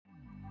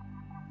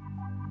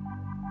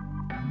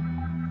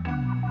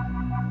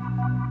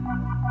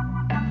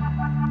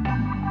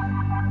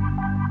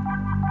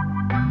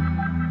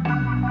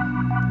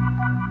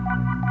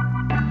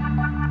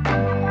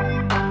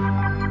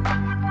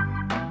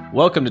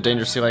Welcome to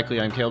Dangerously Likely.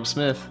 I'm Caleb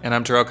Smith. And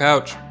I'm Terrell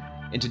Couch.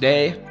 And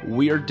today,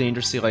 we are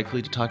dangerously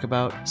likely to talk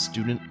about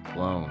student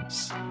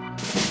loans.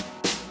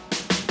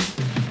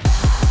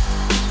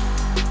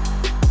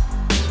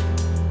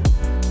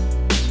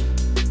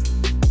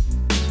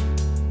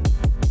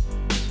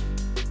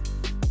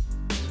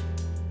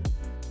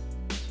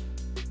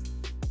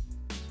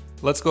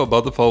 Let's go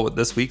above the fold with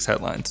this week's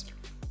headlines.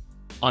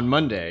 On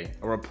Monday,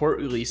 a report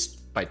released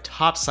by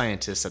top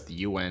scientists at the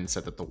UN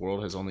said that the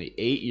world has only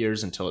 8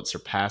 years until it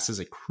surpasses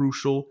a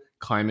crucial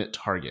climate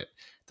target.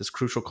 This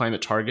crucial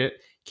climate target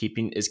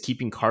is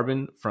keeping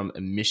carbon from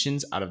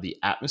emissions out of the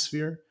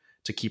atmosphere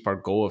to keep our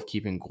goal of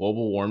keeping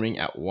global warming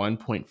at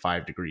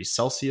 1.5 degrees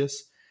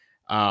Celsius.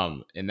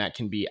 And that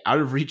can be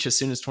out of reach as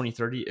soon as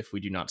 2030 if we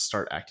do not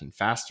start acting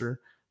faster.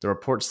 The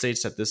report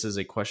states that this is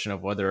a question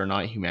of whether or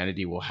not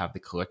humanity will have the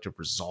collective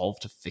resolve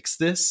to fix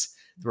this.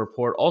 The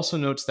report also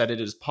notes that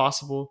it is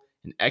possible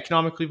and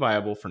economically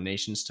viable for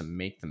nations to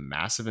make the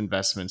massive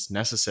investments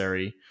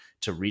necessary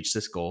to reach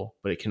this goal,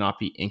 but it cannot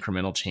be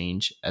incremental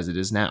change as it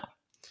is now.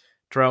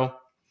 Terrell,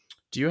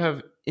 do you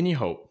have any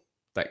hope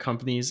that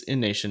companies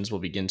and nations will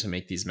begin to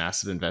make these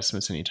massive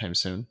investments anytime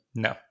soon?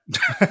 No.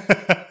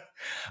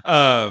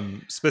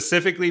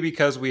 Specifically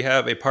because we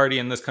have a party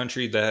in this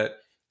country that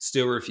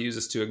still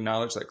refuses to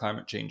acknowledge that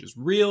climate change is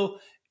real.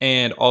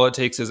 And all it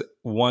takes is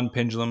one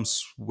pendulum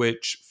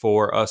switch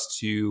for us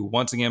to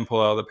once again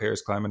pull out of the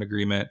Paris Climate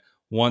Agreement,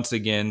 once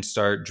again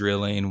start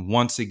drilling,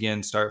 once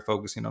again start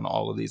focusing on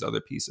all of these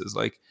other pieces.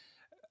 Like,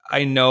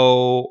 I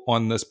know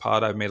on this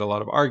pod I've made a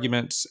lot of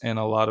arguments and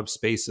a lot of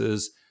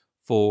spaces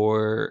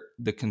for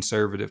the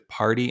Conservative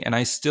Party, and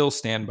I still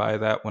stand by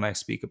that when I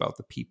speak about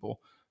the people.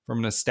 From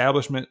an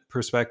establishment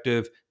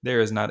perspective, there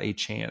is not a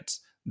chance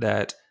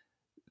that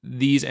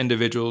these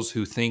individuals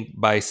who think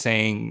by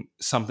saying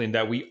something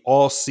that we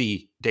all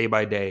see day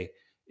by day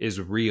is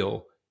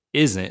real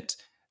isn't,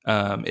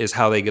 is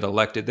how they get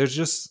elected.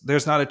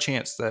 There's not a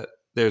chance that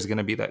there's going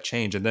to be that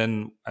change. And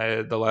then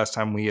the last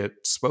time we had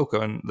spoke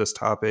on this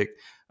topic,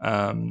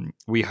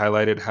 we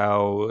highlighted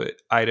how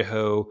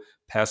Idaho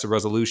passed a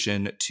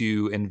resolution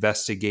to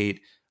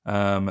investigate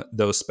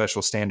those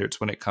special standards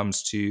when it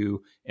comes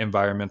to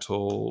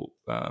environmental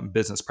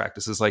business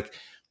practices. Like,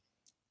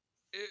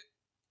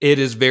 it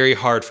is very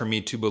hard for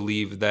me to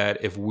believe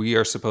that if we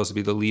are supposed to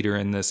be the leader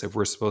in this, if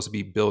we're supposed to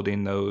be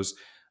building those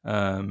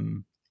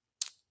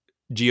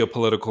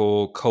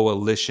geopolitical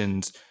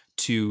coalitions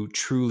to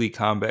truly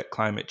combat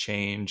climate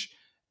change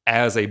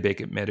as a big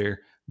emitter,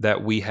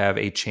 that we have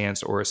a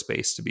chance or a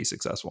space to be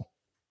successful.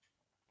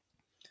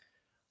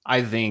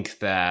 I think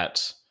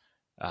that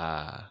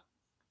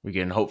we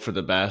can hope for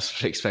the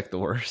best, but expect the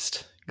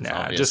worst.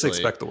 Nah, just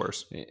expect the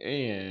worst.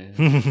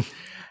 Yeah.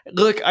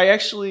 Look, I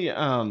actually...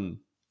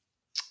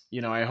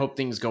 I hope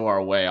things go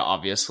our way,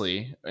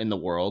 obviously, in the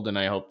world. And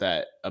I hope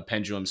that a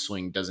pendulum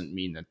swing doesn't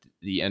mean that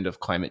the end of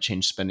climate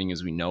change spending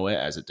as we know it,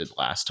 as it did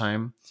last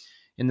time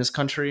in this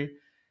country.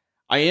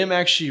 I am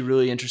actually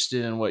really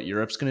interested in what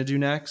Europe's going to do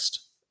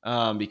next,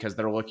 because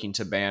they're looking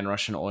to ban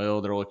Russian oil.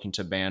 They're looking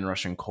to ban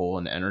Russian coal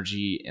and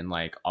energy. And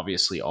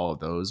obviously all of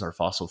those are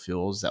fossil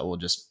fuels that will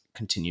just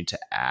continue to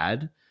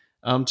add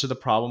to the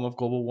problem of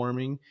global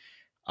warming.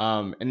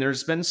 And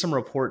there's been some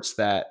reports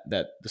that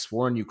this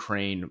war in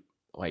Ukraine,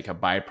 a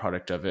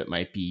byproduct of it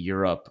might be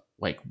Europe,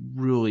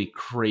 really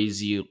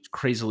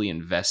crazily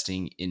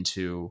investing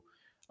into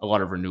a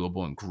lot of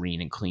renewable and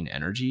green and clean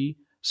energy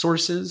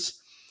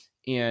sources.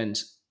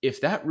 And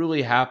if that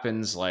really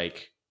happens, it'll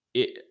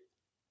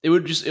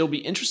be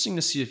interesting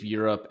to see if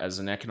Europe, as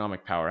an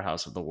economic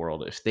powerhouse of the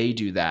world, if they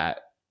do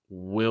that,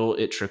 will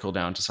it trickle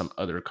down to some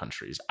other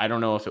countries? I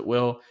don't know if it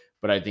will,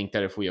 but I think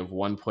that if we have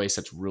one place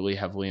that's really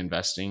heavily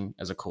investing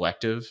as a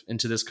collective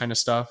into this kind of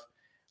stuff,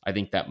 I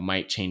think that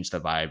might change the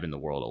vibe in the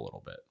world a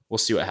little bit. We'll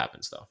see what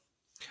happens, though.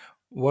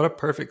 What a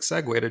perfect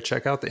segue to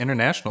check out the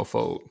international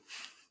fold.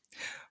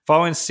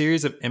 Following a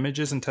series of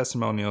images and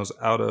testimonials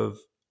out of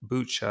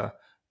Bucha,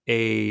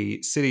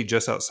 a city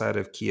just outside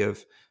of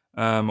Kiev,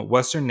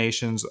 Western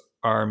nations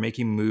are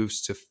making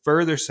moves to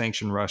further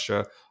sanction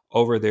Russia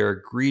over their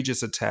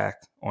egregious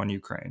attack on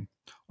Ukraine.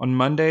 On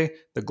Monday,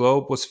 the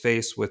globe was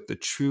faced with the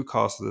true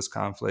cost of this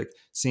conflict,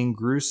 seeing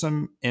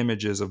gruesome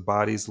images of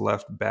bodies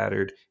left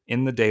battered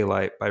in the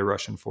daylight by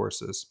Russian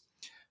forces.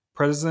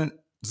 President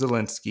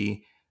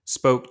Zelensky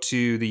spoke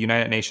to the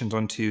United Nations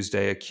on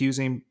Tuesday,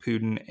 accusing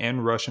Putin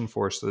and Russian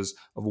forces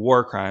of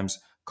war crimes,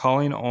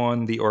 calling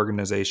on the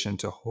organization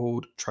to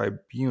hold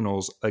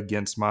tribunals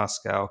against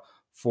Moscow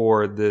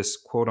for this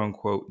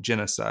quote-unquote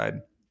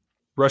genocide.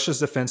 Russia's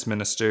defense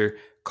minister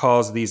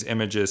calls these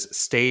images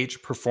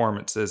staged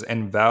performances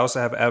and vows to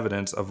have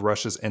evidence of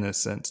Russia's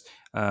innocence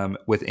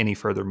with any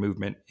further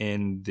movement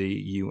in the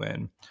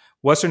UN.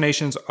 Western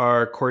nations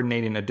are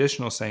coordinating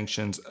additional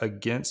sanctions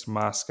against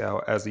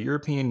Moscow as the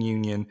European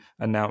Union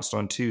announced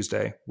on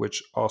Tuesday,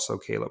 which also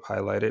Caleb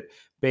highlighted,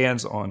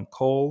 bans on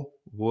coal,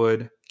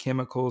 wood,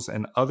 chemicals,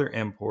 and other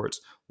imports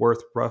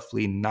worth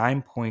roughly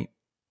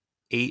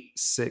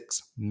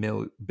 $9.86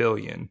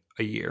 billion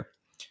a year.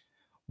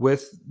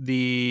 with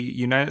the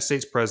United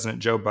States President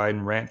Joe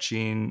Biden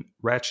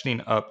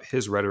ratcheting up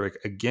his rhetoric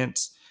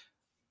against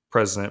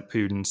President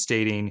Putin,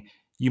 stating,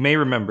 "You may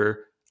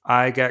remember,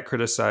 I got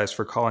criticized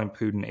for calling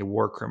Putin a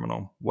war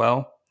criminal.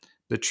 Well,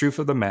 the truth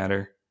of the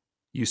matter,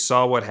 you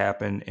saw what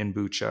happened in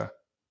Bucha.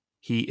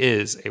 He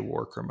is a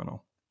war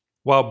criminal."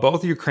 While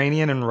both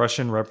Ukrainian and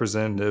Russian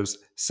representatives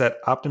set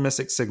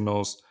optimistic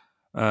signals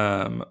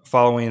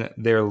following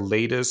their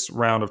latest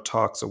round of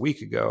talks a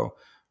week ago,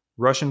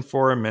 Russian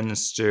Foreign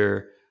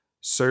Minister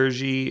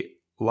Sergei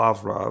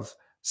Lavrov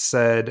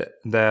said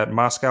that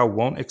Moscow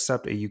won't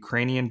accept a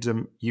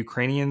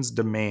Ukrainian's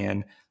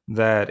demand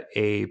that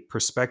a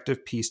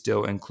prospective peace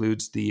deal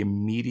includes the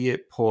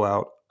immediate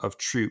pullout of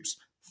troops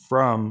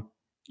from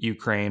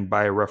Ukraine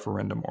by a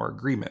referendum or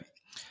agreement.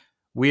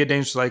 We at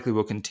Dangerously Likely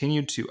will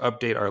continue to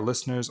update our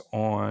listeners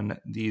on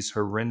these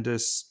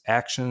horrendous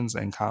actions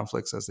and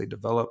conflicts as they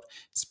develop,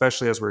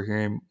 especially as we're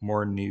hearing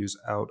more news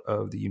out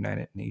of the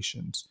United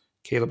Nations.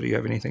 Caleb, do you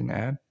have anything to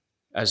add?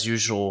 As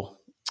usual,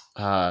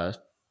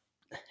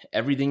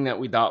 everything that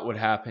we thought would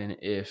happen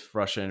if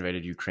Russia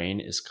invaded Ukraine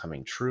is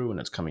coming true, and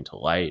it's coming to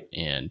light.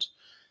 And,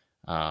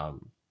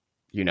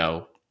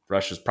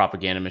 Russia's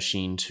propaganda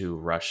machine to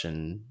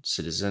Russian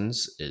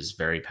citizens is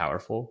very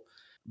powerful.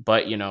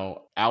 But,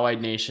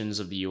 allied nations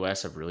of the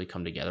U.S. have really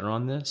come together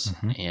on this.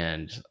 Mhm.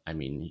 And,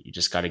 you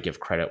just got to give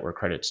credit where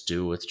credit's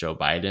due with Joe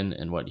Biden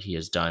and what he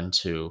has done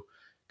to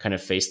kind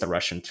of face the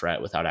Russian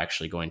threat without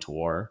actually going to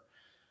war.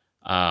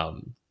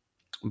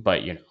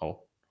 But,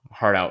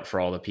 heart out for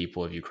all the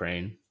people of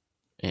Ukraine.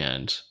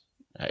 And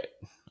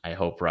I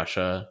hope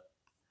Russia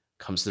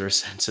comes to their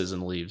senses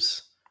and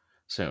leaves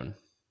soon.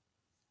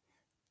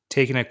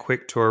 Taking a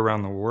quick tour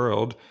around the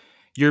world,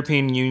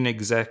 European Union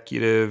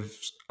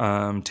executives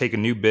take a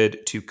new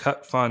bid to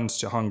cut funds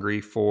to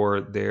Hungary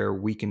for their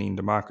weakening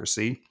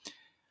democracy.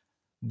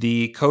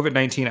 The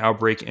COVID-19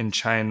 outbreak in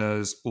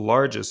China's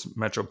largest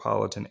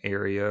metropolitan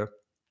area,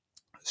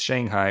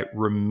 Shanghai,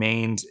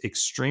 remains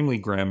extremely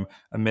grim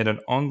amid an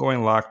ongoing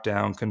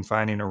lockdown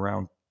confining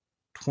around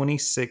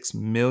 26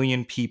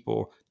 million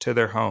people to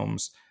their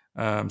homes,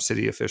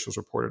 city officials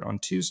reported on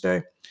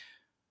Tuesday.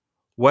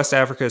 West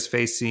Africa is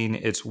facing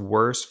its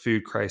worst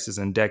food crisis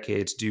in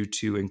decades due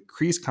to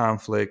increased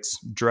conflicts,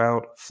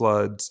 drought,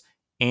 floods,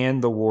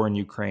 and the war in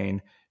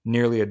Ukraine.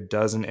 Nearly a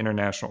dozen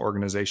international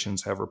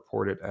organizations have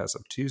reported as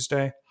of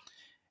Tuesday.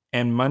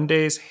 And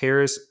Monday's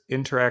Harris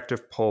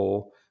Interactive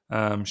poll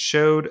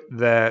showed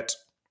that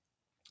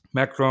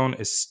Macron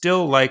is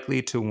still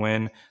likely to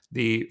win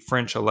the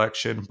French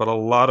election, but a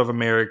lot of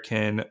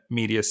American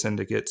media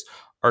syndicates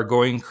are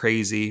going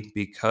crazy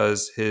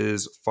because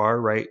his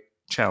far-right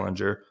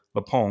challenger,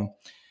 Le Pen,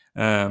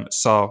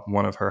 saw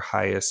one of her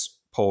highest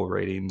poll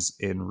ratings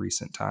in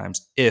recent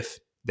times if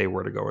they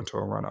were to go into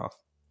a runoff.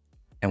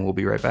 And we'll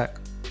be right back.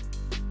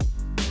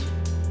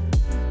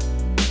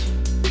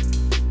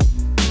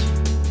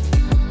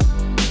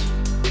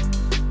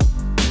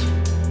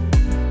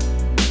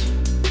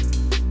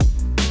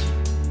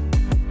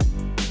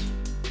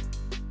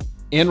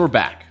 And we're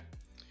back.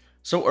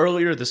 So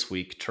earlier this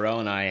week, Terrell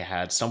and I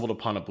had stumbled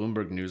upon a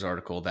Bloomberg News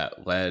article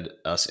that led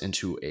us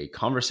into a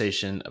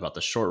conversation about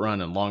the short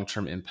run and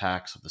long-term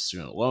impacts of the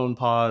student loan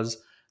pause,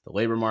 the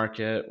labor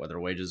market, whether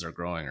wages are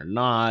growing or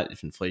not,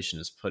 if inflation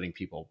is putting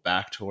people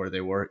back to where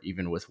they were,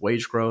 even with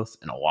wage growth,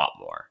 and a lot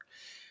more.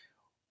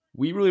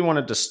 We really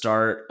wanted to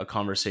start a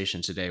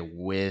conversation today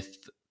with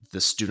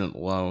the student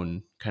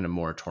loan kind of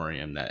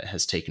moratorium that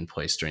has taken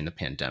place during the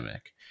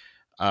pandemic.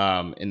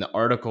 In the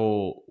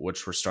article,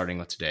 which we're starting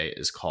with today,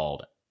 is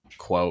called,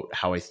 quote,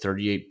 "How a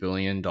 $38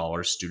 billion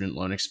student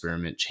loan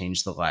experiment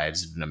changed the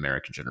lives of an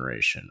American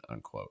generation,"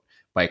 unquote,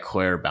 by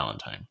Claire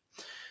Ballantyne.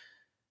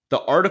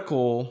 The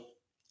article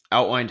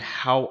outlined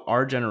how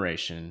our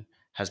generation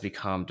has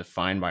become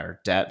defined by our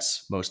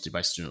debts, mostly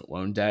by student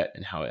loan debt,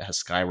 and how it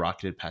has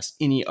skyrocketed past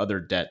any other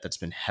debt that's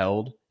been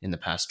held in the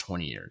past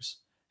 20 years.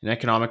 In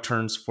economic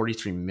terms,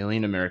 43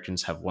 million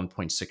Americans have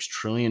 $1.6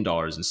 trillion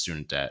in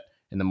student debt,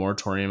 and the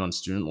moratorium on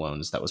student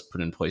loans that was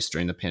put in place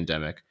during the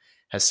pandemic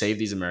has saved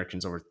these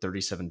Americans over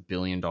 $37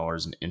 billion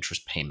in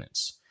interest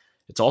payments.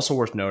 It's also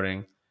worth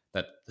noting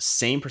that the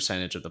same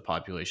percentage of the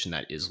population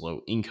that is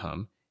low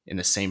income and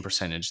the same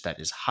percentage that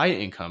is high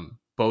income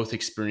both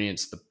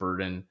experience the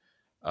burden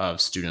of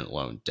student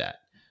loan debt.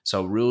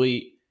 So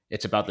really,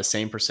 it's about the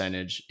same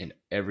percentage in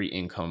every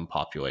income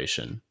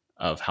population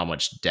of how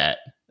much debt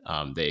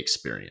they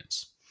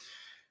experience.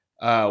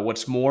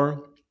 What's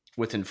more,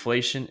 with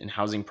inflation and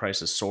housing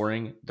prices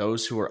soaring,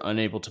 those who are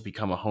unable to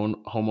become a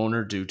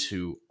homeowner due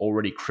to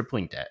already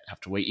crippling debt have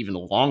to wait even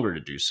longer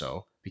to do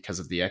so because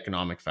of the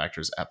economic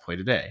factors at play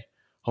today.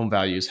 Home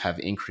values have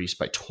increased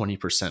by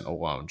 20%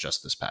 alone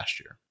just this past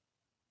year.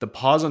 The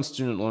pause on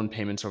student loan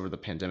payments over the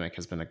pandemic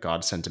has been a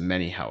godsend to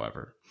many,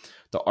 however.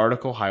 The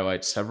article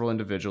highlights several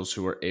individuals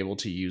who were able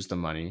to use the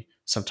money,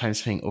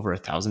 sometimes paying over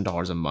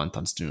 $1,000 a month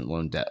on student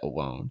loan debt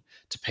alone,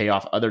 to pay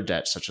off other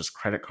debts such as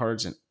credit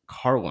cards and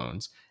car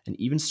loans, and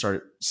even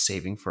start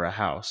saving for a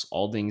house.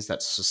 All things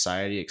that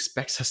society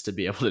expects us to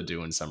be able to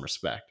do in some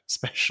respect,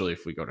 especially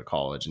if we go to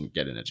college and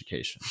get an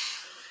education.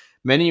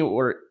 Many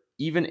were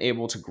even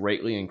able to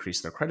greatly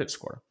increase their credit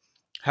score.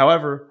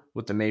 However,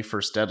 with the May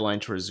 1st deadline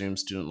to resume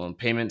student loan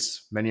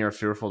payments, many are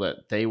fearful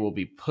that they will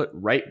be put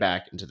right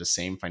back into the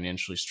same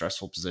financially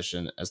stressful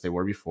position as they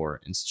were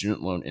before, and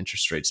student loan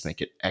interest rates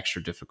make it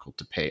extra difficult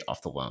to pay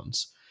off the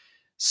loans.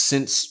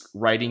 Since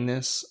writing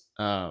this,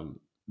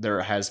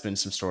 there has been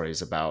some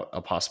stories about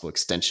a possible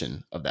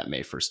extension of that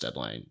May 1st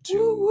deadline to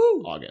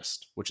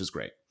August, which is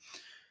great.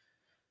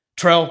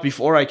 Trell,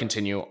 before I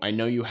continue, I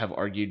know you have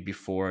argued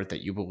before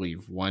that you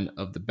believe one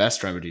of the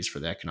best remedies for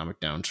the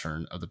economic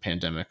downturn of the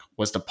pandemic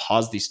was to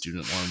pause these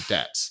student loan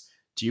debts.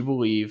 Do you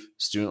believe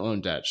student loan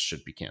debts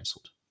should be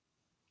canceled?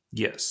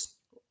 Yes.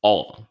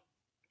 All of them?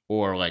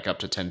 Or like up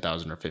to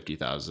 10,000 or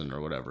 50,000 or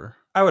whatever?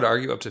 I would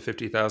argue up to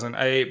 50,000.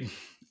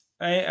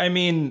 I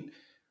mean,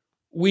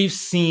 we've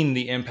seen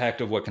the impact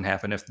of what can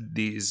happen if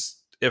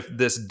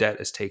this debt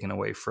is taken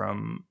away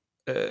from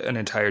an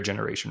entire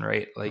generation,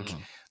 right? Like,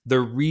 the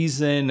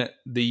reason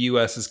the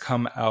U.S. has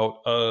come out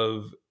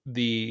of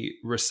the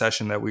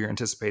recession that we were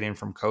anticipating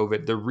from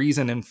COVID, the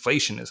reason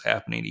inflation is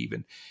happening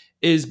even,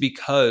 is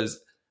because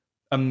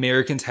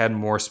Americans had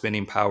more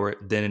spending power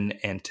than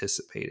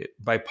anticipated.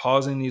 By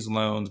pausing these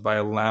loans, by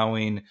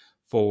allowing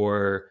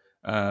for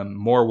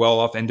more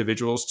well-off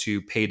individuals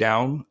to pay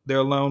down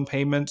their loan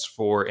payments,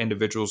 for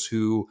individuals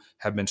who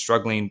have been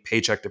struggling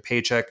paycheck to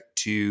paycheck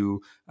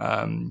to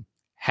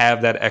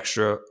have that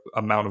extra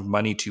amount of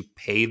money to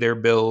pay their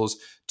bills,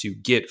 to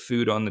get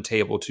food on the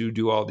table, to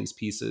do all these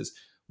pieces,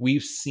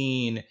 we've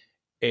seen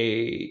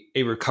a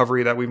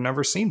recovery that we've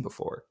never seen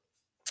before.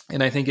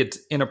 And I think it's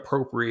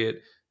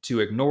inappropriate to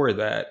ignore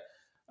that.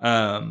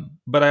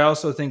 But I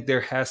also think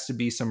there has to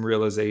be some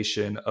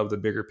realization of the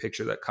bigger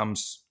picture that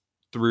comes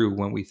through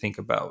when we think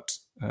about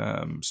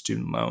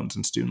student loans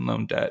and student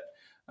loan debt.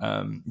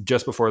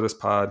 Just before this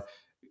pod,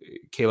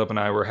 Caleb and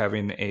I were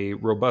having a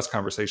robust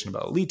conversation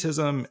about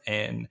elitism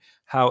and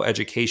how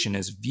education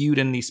is viewed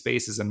in these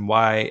spaces and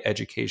why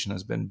education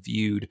has been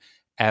viewed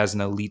as an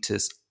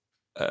elitist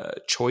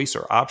choice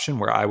or option,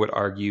 where I would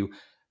argue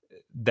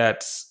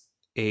that's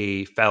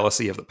a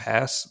fallacy of the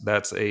past.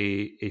 That's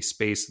a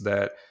space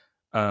that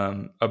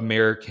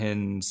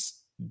Americans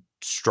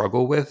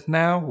struggle with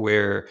now,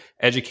 where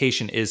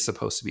education is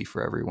supposed to be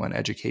for everyone.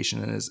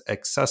 Education is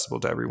accessible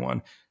to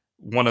everyone.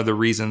 One of the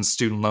reasons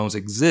student loans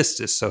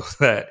exist is so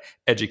that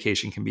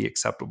education can be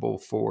acceptable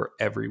for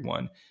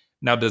everyone.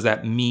 Now, does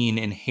that mean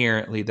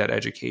inherently that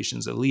education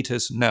is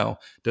elitist? No.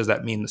 Does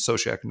that mean the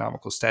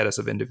socioeconomical status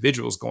of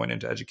individuals going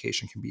into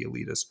education can be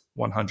elitist?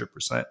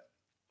 100%.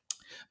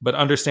 But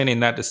understanding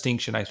that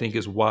distinction, I think,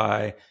 is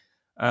why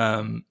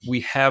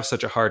we have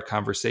such a hard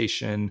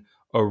conversation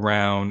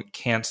around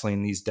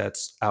canceling these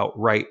debts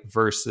outright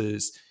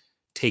versus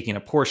taking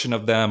a portion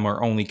of them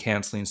or only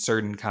canceling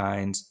certain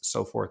kinds,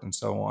 so forth and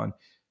so on.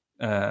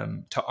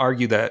 To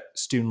argue that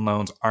student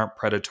loans aren't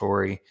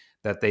predatory,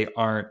 that they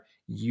aren't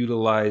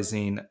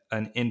utilizing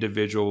an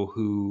individual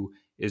who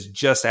is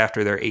just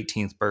after their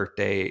 18th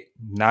birthday,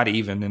 not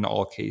even in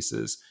all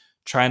cases,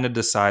 trying to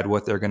decide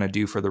what they're going to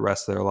do for the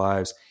rest of their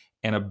lives.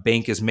 And a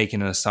bank is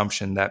making an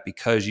assumption that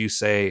because you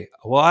say,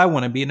 well, I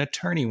want to be an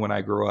attorney when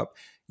I grow up,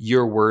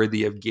 you're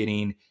worthy of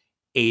getting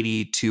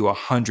 $80,000 to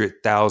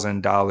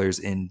 $100,000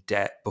 in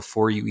debt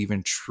before you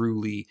even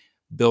truly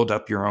build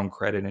up your own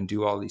credit and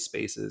do all these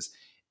spaces,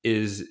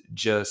 is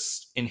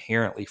just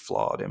inherently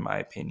flawed, in my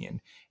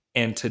opinion.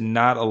 And to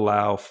not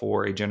allow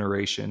for a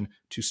generation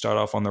to start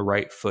off on the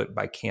right foot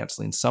by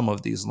canceling some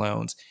of these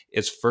loans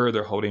is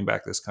further holding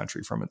back this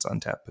country from its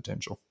untapped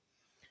potential.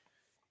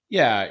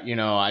 Yeah,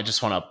 I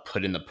just want to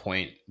put in the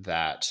point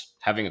that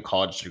having a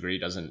college degree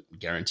doesn't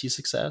guarantee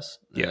success.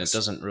 And it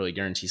doesn't really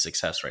guarantee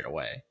success right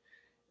away.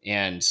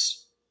 And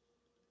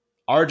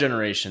our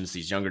generations,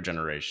 these younger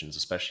generations,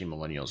 especially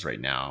millennials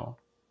right now,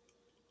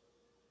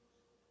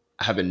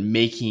 have been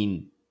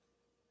making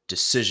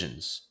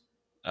decisions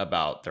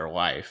about their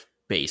life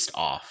based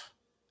off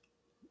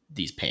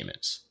these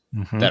payments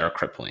that are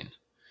crippling.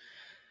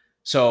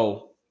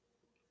 So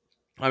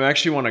I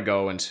actually want to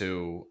go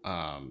into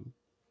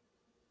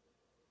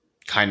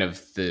kind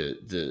of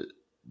the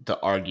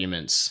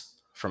arguments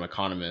from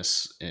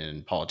economists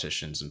and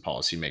politicians and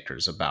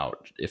policymakers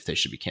about if they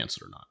should be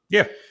canceled or not.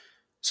 Yeah.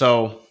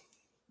 So,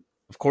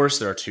 of course,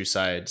 there are two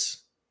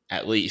sides,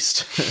 at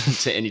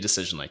least, to any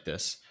decision like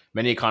this.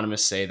 Many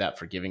economists say that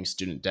forgiving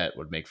student debt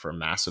would make for a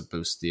massive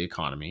boost to the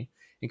economy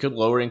and could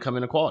lower income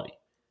inequality.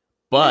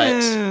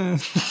 But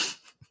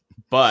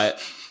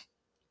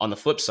on the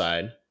flip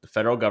side, the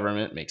federal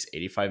government makes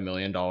 $85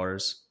 million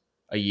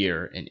a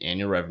year in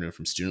annual revenue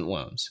from student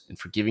loans, and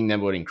forgiving them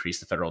would increase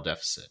the federal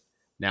deficit.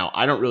 Now,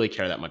 I don't really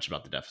care that much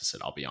about the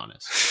deficit, I'll be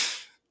honest,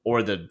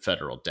 or the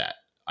federal debt.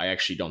 I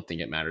actually don't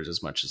think it matters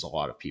as much as a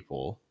lot of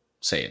people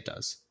say it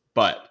does.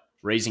 But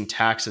raising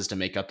taxes to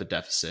make up the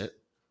deficit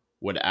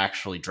would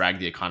actually drag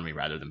the economy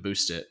rather than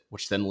boost it,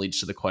 which then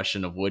leads to the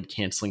question of would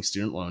canceling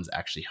student loans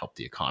actually help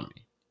the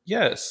economy?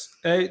 Yes.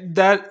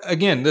 That,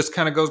 again, this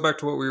kind of goes back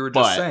to what we were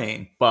just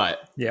saying.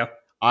 But Yeah.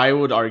 I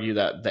would argue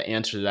that the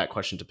answer to that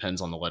question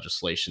depends on the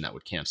legislation that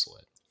would cancel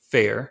it.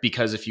 Fair.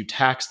 Because if you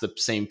tax the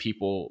same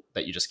people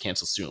that you just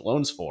cancel student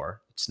loans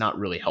for, it's not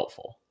really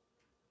helpful.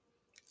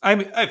 I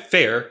mean,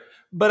 fair.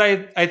 But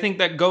I think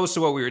that goes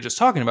to what we were just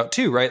talking about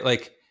too, right?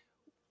 Like,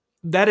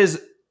 that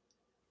is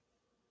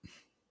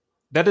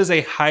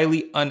a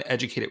highly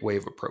uneducated way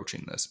of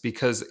approaching this,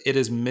 because it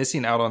is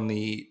missing out on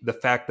the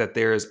fact that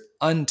there is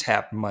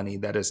untapped money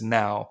that is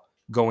now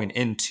going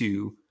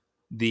into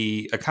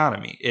the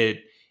economy.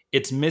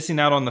 It's missing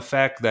out on the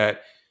fact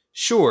that,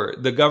 sure,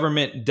 the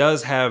government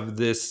does have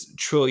this $1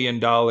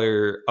 trillion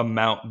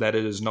amount that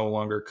it is no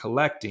longer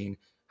collecting.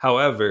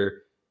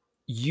 However,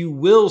 you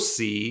will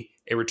see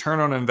a return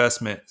on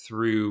investment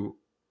through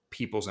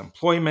people's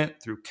employment,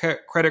 through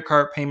credit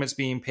card payments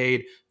being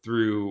paid,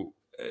 through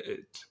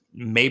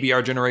maybe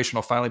our generation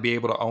will finally be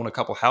able to own a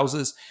couple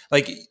houses.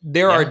 Like,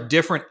 there are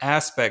different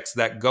aspects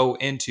that go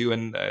into,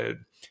 and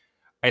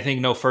I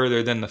think no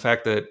further than the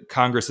fact that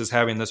Congress is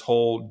having this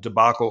whole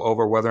debacle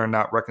over whether or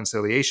not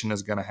reconciliation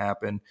is going to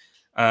happen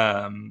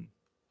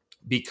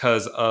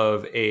because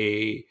of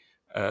a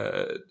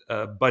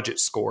budget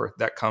score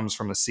that comes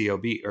from the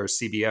COB or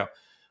CBO.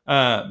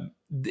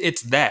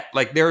 It's that,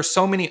 like, there are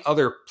so many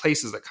other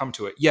places that come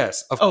to it.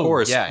 Yes, of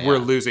course, we're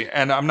losing.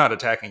 And I'm not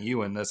attacking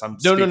you in this. I'm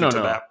speaking to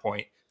that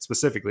point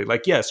specifically.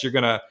 Like, yes, you're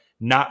going to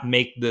not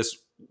make this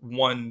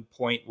 1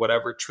 point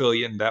whatever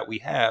trillion that we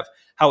have.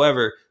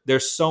 However,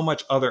 there's so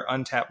much other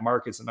untapped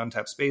markets and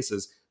untapped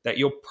spaces that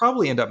you'll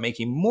probably end up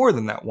making more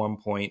than that 1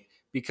 point,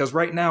 because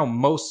right now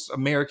most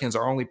Americans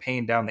are only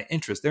paying down the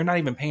interest. They're not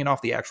even paying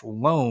off the actual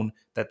loan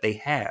that they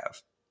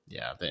have.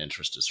 Yeah, the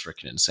interest is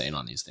freaking insane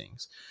on these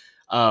things.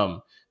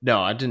 No,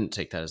 I didn't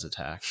take that as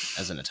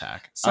an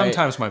attack.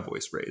 Sometimes my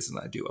voice raised, and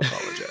I do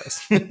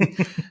apologize.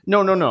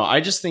 No. I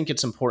just think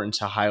it's important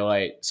to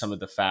highlight some of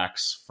the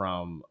facts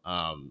from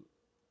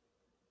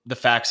the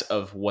facts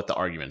of what the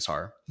arguments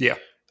are. Yeah.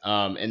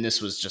 And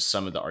this was just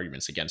some of the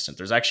arguments against it.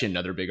 There's actually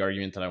another big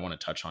argument that I want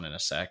to touch on in a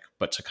sec,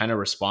 but to kind of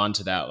respond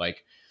to that,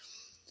 like,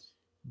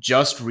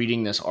 just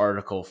reading this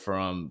article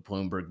from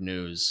Bloomberg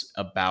News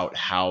about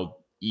how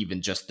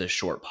even just this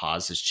short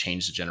pause has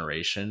changed the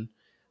generation.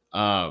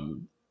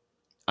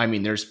 I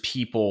mean, there's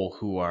people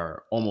who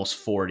are almost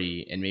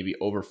 40 and maybe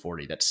over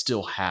 40 that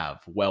still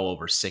have well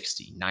over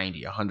 60,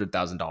 90,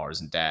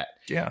 $100,000 in debt.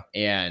 Yeah.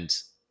 And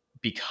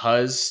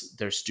because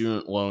their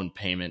student loan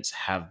payments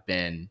have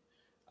been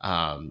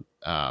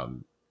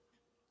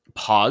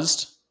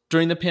paused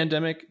during the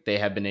pandemic, they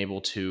have been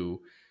able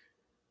to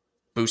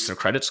boost their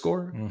credit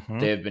score. Mm-hmm.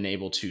 They have been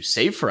able to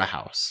save for a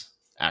house.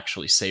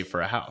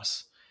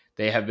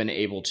 They have been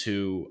able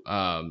to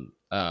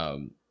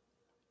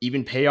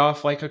even pay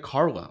off like a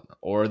car loan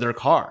or their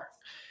car.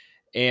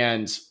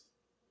 And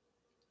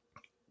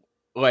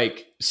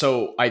like,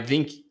 so I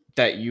think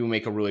that you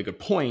make a really good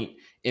point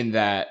in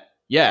that,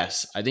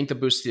 yes, I think the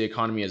boost to the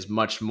economy is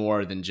much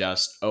more than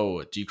just,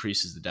 it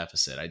decreases the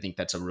deficit. I think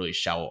that's a really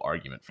shallow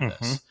argument for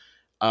this.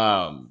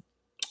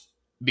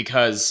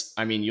 Because,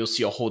 I mean, you'll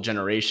see a whole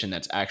generation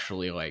that's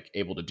actually like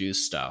able to do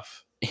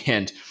stuff.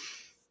 And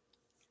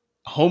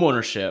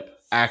homeownership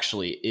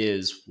actually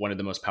is one of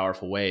the most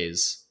powerful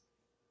ways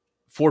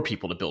for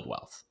people to build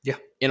wealth. Yeah.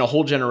 In a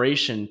whole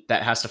generation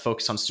that has to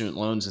focus on student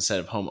loans instead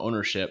of home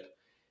ownership,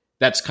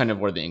 that's kind of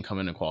where the income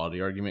inequality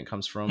argument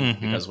comes from.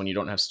 Mm-hmm. Because when you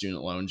don't have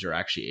student loans, you're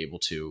actually able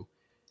to,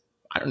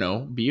 I don't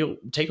know,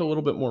 take a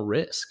little bit more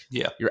risk.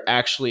 Yeah. You're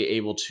actually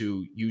able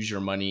to use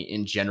your money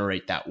and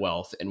generate that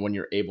wealth. And when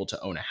you're able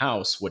to own a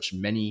house, which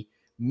many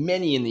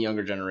in the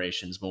younger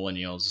generations,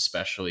 millennials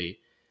especially,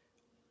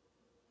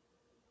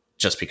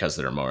 just because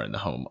they're more in the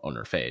home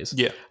owner phase.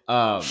 Yeah.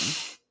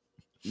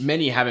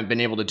 Many haven't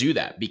been able to do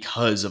that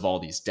because of all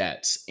these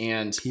debts.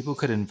 And people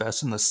could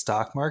invest in the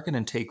stock market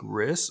and take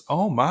risks.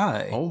 Oh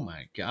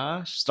my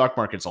gosh. Stock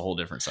market's a whole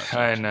different subject.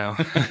 I know.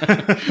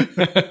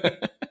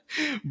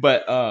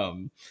 But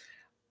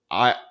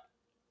I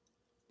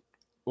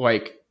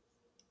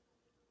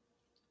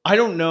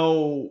don't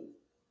know.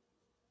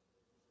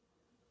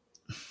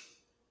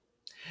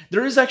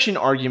 There is actually an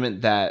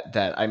argument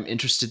that I'm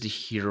interested to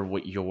hear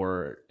what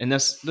and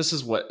this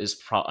is what is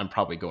I'm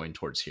probably going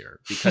towards here,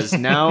 because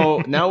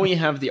now we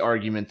have the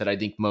argument that I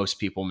think most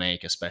people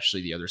make,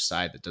 especially the other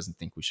side that doesn't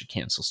think we should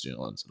cancel student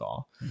loans at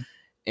all.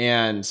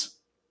 And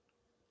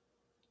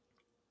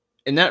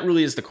that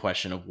really is the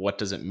question of what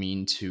does it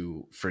mean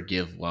to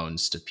forgive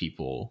loans to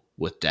people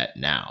with debt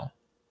now?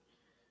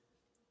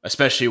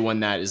 Especially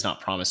when that is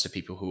not promised to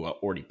people who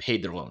already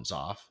paid their loans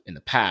off in the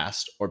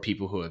past, or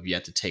people who have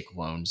yet to take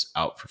loans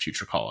out for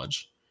future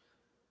college.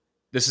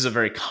 This is a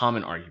very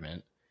common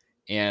argument,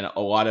 and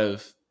a lot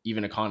of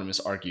even economists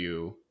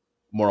argue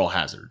moral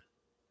hazard.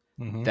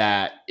 Mm-hmm.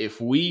 That if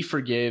we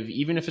forgive,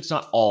 even if it's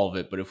not all of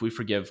it, but if we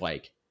forgive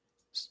like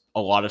a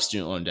lot of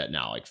student loan debt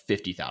now, like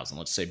 50,000,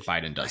 let's say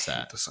Biden does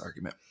that. This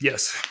argument.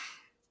 Yes.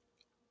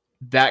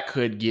 That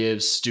could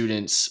give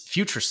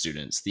future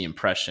students, the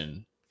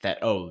impression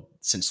that,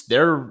 since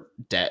their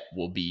debt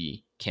will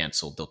be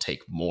canceled, they'll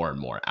take more and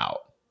more out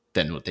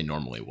than what they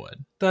normally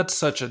would. That's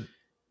such a...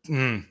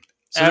 So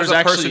as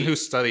a person who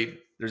studied...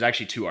 There's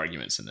actually two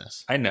arguments in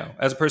this. I know.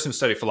 As a person who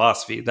studied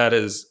philosophy, that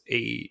is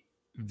a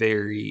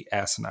very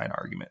asinine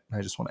argument.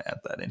 I just want to add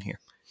that in here.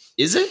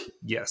 Is it?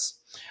 Yes.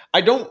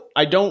 I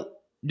don't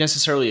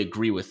necessarily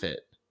agree with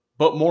it,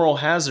 but moral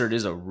hazard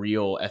is a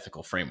real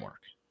ethical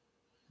framework.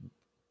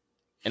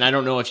 And I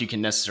don't know if you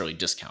can necessarily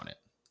discount it.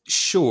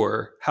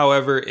 Sure.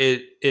 However,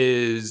 it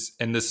is,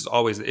 and this is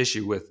always the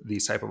issue with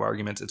these type of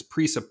arguments, it's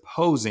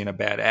presupposing a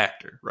bad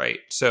actor, right?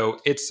 So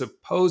it's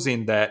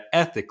supposing that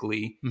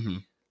ethically,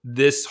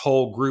 this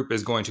whole group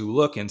is going to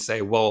look and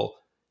say, well,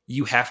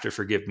 you have to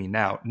forgive me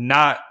now.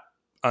 Not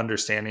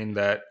understanding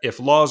that if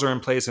laws are in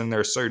place and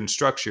there are certain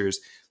structures,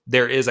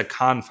 there is a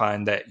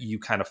confine that you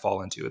kind of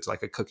fall into. It's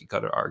like a cookie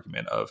cutter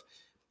argument of,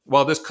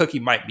 well, this cookie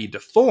might be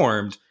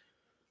deformed,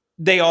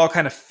 they all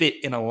kind of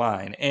fit in a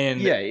line.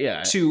 And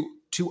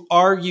to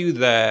argue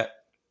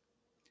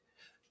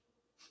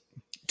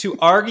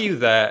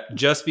that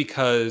just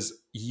because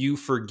you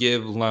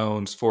forgive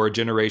loans for a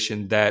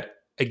generation that,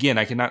 again,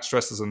 I cannot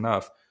stress this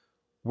enough,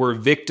 were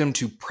victim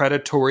to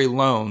predatory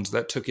loans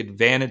that took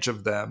advantage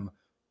of them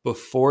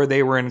before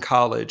they were in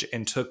college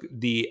and took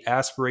the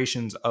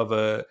aspirations of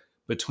a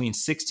between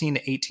 16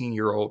 to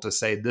 18-year-old to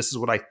say, this is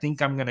what I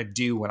think I'm going to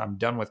do when I'm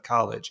done with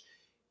college,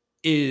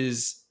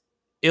 is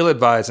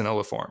ill-advised and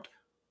ill-informed.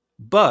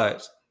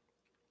 But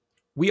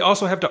we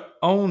also have to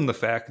own the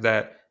fact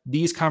that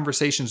these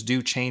conversations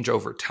do change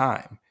over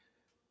time.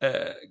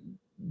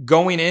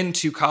 Going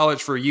into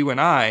college for you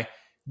and I,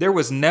 there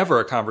was never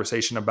a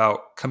conversation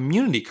about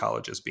community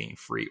colleges being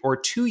free or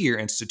two-year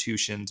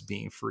institutions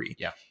being free.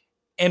 Yeah.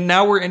 And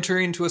now we're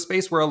entering into a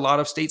space where a lot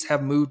of states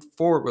have moved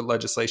forward with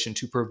legislation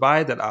to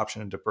provide that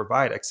option and to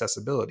provide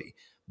accessibility.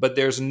 But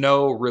there's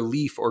no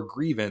relief or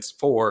grievance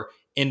for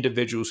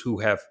individuals who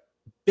have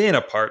been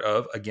a part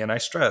of, again, I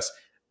stress,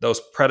 those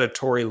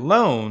predatory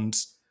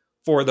loans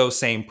for those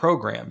same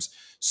programs.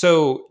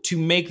 So to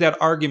make that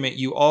argument,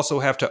 you also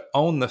have to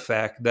own the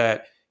fact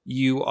that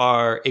you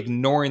are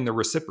ignoring the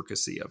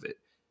reciprocacy of it.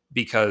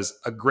 Because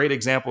a great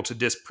example to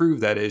disprove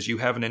that is you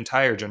have an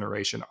entire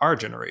generation, our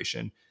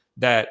generation,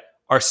 that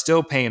are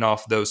still paying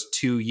off those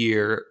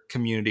 2-year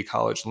community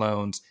college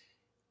loans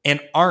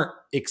and aren't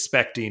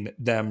expecting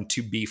them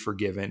to be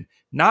forgiven.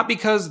 Not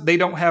because they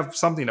don't have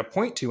something to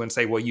point to and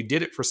say, well, you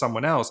did it for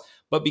someone else,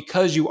 but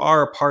because you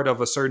are a part of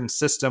a certain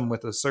system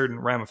with a certain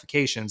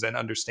ramifications and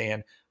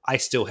understand, I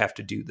still have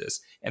to do this.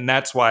 And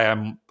that's why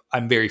I'm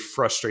very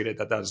frustrated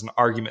that is an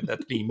argument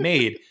that's being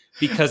made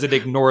because it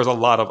ignores a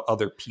lot of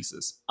other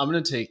pieces. I'm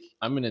gonna take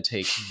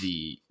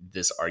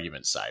this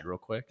argument side real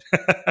quick.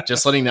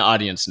 Just letting the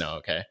audience know,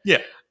 okay? Yeah.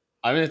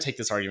 I'm gonna take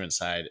this argument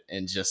side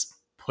and just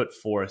put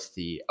forth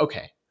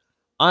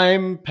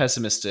I'm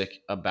pessimistic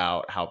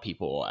about how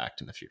people will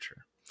act in the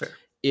future. Fair.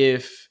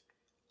 If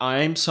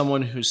I'm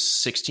someone who's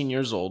 16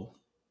 years old,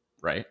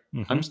 right?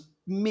 Mm-hmm. I'm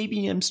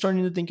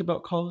starting to think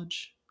about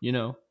college.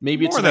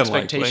 Maybe it's More an than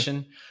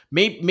expectation.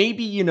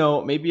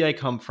 Maybe I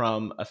come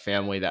from a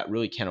family that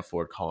really can't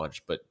afford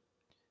college, but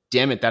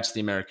damn it, that's the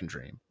American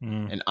dream.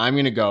 And I'm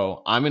going to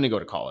go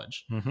to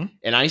college.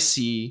 And I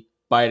see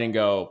Biden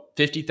go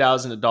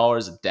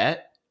 $50,000 of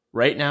debt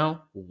right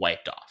now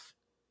wiped off.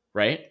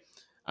 Right.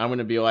 I'm going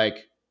to be like,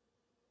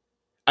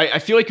 I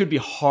feel like it would be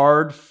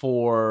hard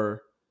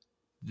for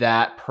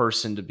that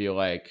person to be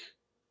like,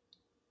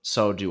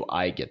 so do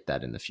I get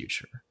that in the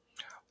future?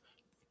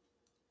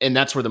 And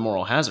that's where the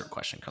moral hazard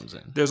question comes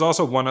in. There's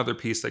also one other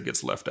piece that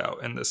gets left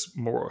out in this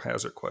moral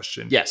hazard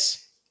question.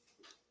 Yes.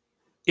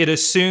 It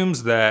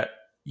assumes that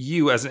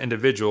you as an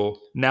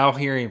individual now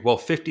hearing, well,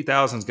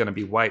 50,000 is going to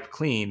be wiped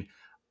clean.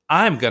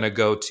 I'm going to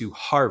go to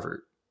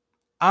Harvard.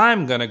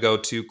 I'm going to go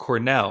to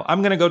Cornell.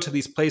 I'm going to go to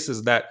these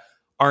places that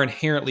are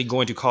inherently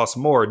going to cost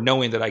more,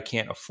 knowing that I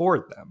can't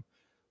afford them,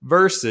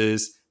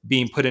 versus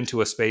being put into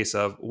a space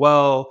of,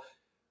 well,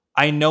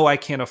 I know I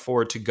can't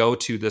afford to go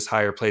to this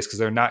higher place because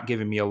they're not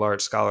giving me a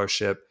large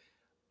scholarship.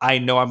 I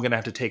know I'm going to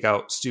have to take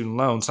out student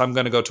loans, so I'm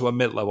going to go to a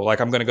mid-level. Like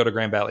I'm going to go to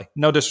Grand Valley.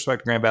 No disrespect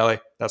to Grand Valley.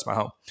 That's my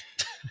home.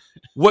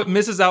 What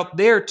misses out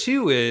there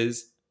too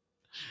is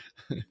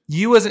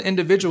you as an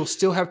individual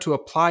still have to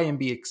apply and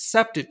be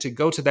accepted to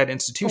go to that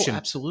institution. Oh,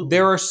 absolutely.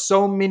 There are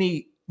so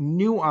many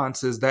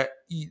nuances that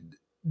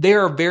they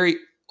are very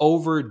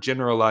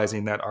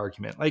overgeneralizing that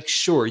argument. Like,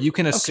 sure, you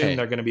can assume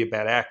they're going to be a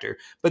bad actor,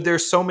 but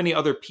there's so many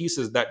other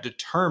pieces that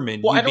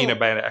determine you being a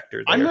bad actor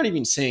there. I'm not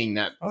even saying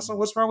that. Also,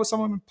 what's wrong with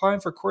someone applying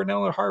for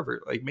Cornell or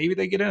Harvard? Like, maybe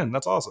they get in.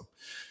 That's awesome.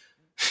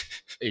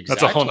 Exactly.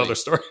 That's a whole nother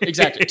story.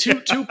 Exactly.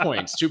 Two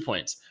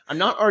points. I'm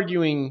not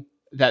arguing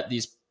that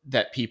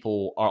that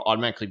people are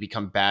automatically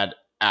become bad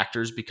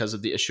actors because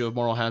of the issue of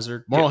moral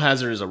hazard. Moral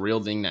hazard is a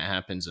real thing that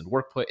happens in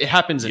workplace. It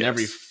happens in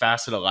every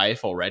facet of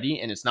life already.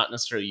 And it's not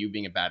necessarily you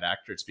being a bad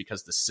actor. It's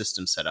because the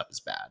system set up is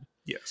bad.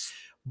 Yes.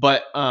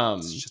 But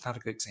it's just not a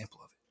good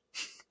example of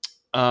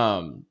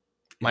it.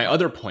 My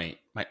other point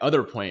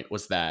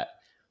was that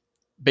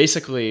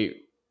basically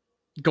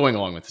going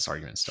along with this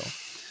argument still,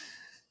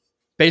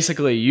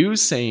 basically you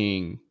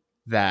saying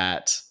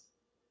that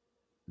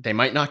they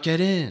might not get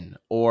in?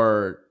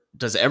 Or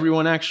does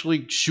everyone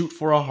actually shoot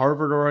for a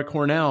Harvard or a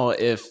Cornell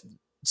if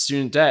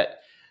student debt?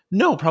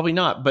 No, probably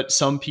not. But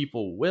some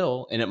people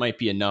will, and it might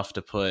be enough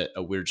to put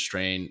a weird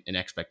strain and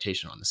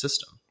expectation on the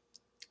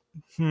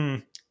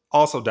system.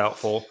 Also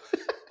doubtful.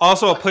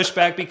 Also a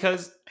pushback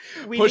because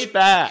we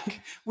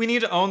need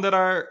to own that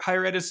our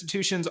higher ed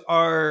institutions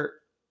are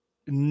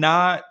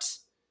not.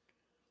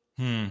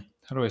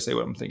 How do I say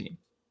what I'm thinking?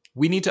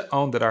 We need to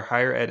own that our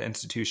higher ed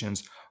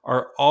institutions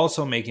are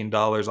also making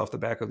dollars off the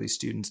back of these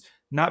students,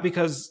 not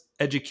because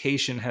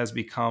education has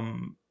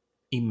become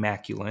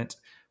immaculate,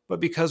 but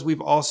because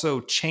we've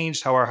also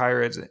changed how our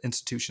higher ed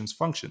institutions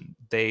function.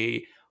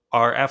 They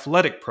are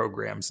athletic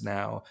programs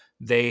now.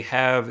 They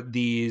have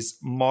these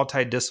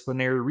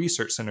multidisciplinary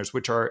research centers,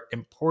 which are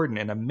important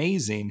and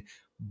amazing,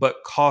 but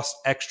cost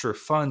extra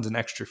funds and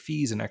extra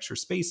fees and extra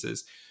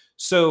spaces.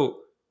 So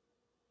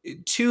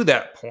to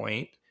that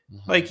point,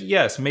 like,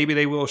 yes, maybe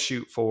they will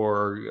shoot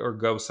for or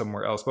go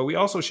somewhere else, but we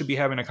also should be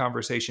having a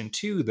conversation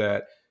too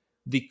that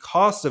the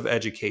cost of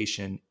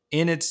education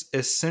in its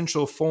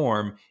essential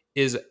form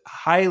is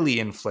highly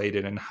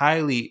inflated and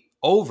highly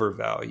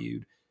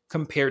overvalued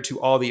compared to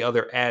all the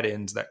other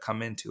add-ins that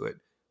come into it.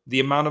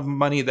 The amount of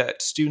money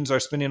that students are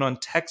spending on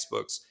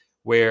textbooks,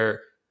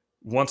 where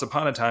once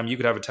upon a time you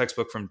could have a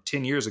textbook from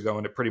 10 years ago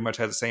and it pretty much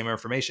had the same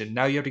information.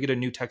 Now you have to get a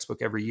new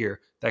textbook every year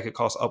that could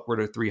cost upward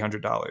of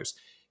 $300.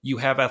 You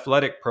have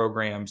athletic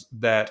programs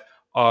that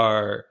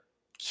are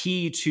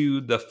key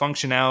to the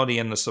functionality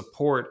and the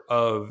support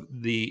of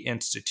the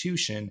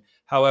institution.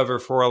 However,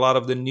 for a lot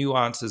of the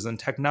nuances and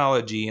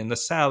technology and the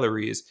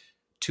salaries,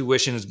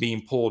 tuition is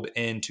being pulled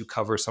in to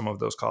cover some of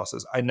those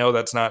costs. I know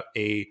that's not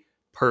a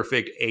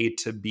perfect A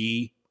to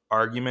B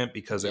argument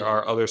because there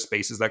are other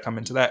spaces that come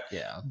into that.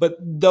 Yeah. But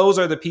those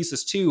are the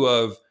pieces too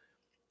of,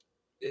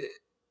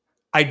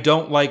 I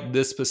don't like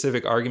this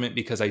specific argument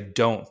because I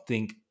don't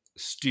think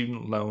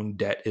student loan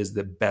debt is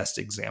the best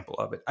example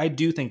of it. I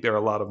do think there are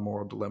a lot of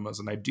moral dilemmas,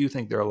 and I do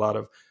think there are a lot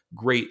of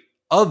great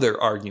other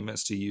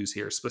arguments to use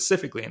here,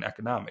 specifically in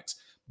economics.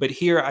 But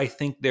here, I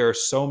think there are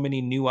so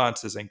many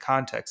nuances and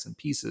contexts and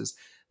pieces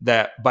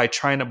that by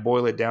trying to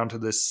boil it down to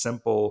this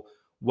simple,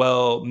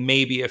 well,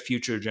 maybe a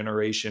future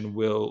generation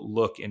will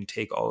look and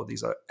take all of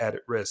these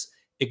added risks,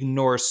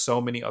 ignores so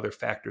many other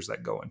factors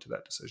that go into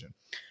that decision.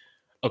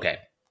 Okay.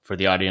 For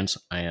the audience,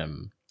 I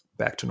am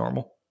back to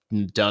normal.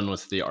 Done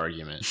with the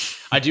argument.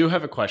 I do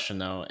have a question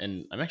though,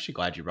 and I'm actually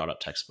glad you brought up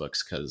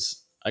textbooks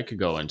because I could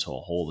go into a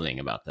whole thing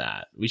about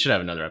that. We should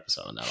have another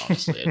episode on that.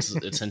 Honestly,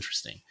 it's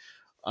interesting.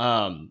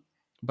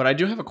 But I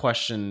do have a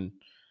question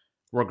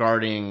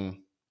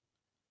regarding.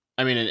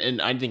 I mean,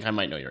 and I think I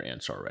might know your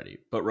answer already,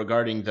 but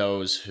regarding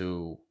those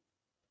who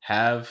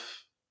have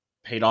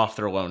paid off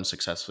their loan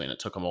successfully, and it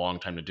took them a long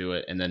time to do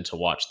it, and then to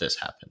watch this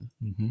happen,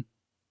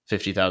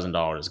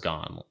 $50,000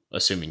 gone,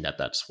 assuming that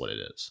that's what it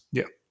is.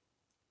 Yeah.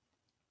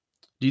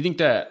 Do you think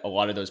that a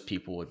lot of those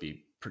people would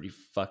be pretty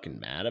fucking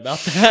mad about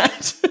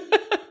that?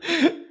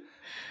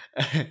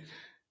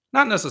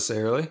 Not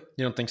necessarily.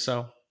 You don't think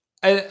so?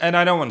 And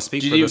I don't want to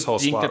speak for this whole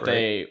spot. Do you think that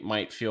they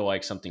might feel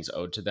like something's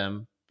owed to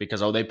them because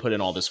they put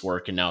in all this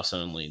work and now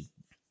suddenly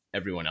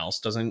everyone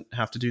else doesn't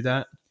have to do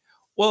that?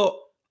 Well,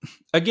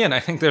 again, I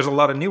think there's a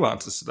lot of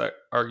nuances to that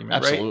argument.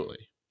 Absolutely.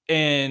 Right?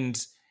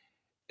 And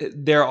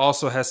there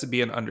also has to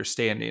be an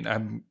understanding.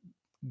 I'm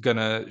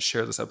gonna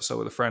share this episode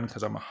with a friend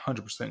because I'm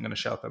 100% gonna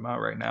shout them out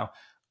right now.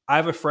 I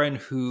have a friend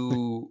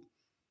who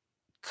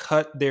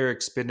cut their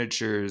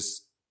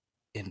expenditures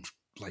in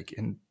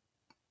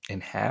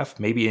half,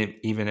 maybe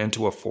even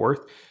into a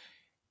fourth,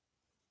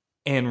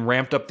 and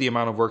ramped up the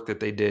amount of work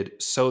that they did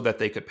so that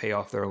they could pay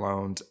off their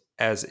loans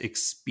as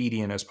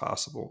expedient as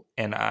possible.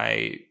 And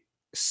I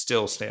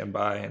still stand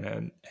by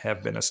and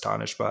have been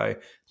astonished by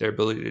their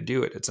ability to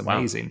do it. It's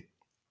amazing. Wow.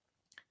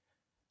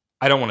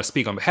 I don't want to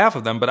speak on behalf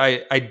of them, but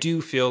I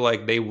do feel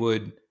like they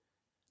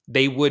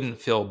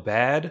wouldn't feel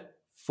bad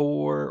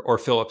for or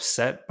feel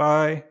upset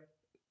by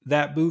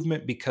that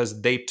movement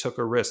because they took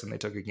a risk and they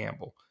took a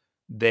gamble.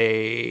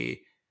 They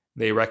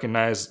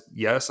recognize,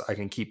 yes, I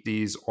can keep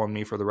these on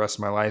me for the rest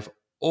of my life,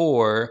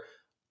 or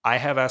I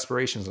have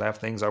aspirations and I have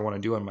things I want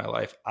to do in my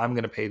life. I'm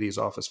going to pay these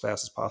off as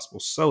fast as possible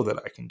so that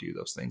I can do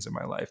those things in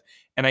my life.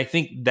 And I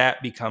think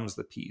that becomes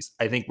the piece.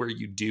 I think where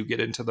you do get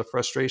into the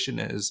frustration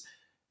is,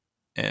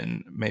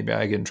 and maybe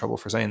I get in trouble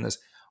for saying this,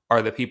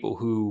 are the people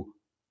who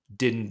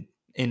didn't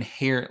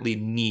inherently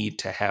need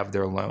to have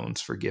their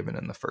loans forgiven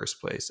in the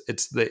first place.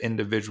 It's the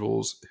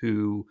individuals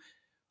who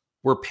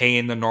were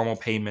paying the normal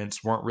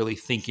payments, weren't really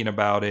thinking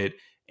about it,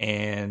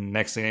 and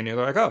next thing I knew,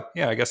 they're like, oh,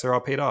 yeah, I guess they're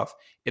all paid off.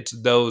 It's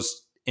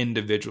those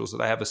individuals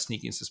that I have a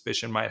sneaking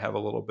suspicion might have a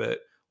little bit,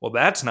 well,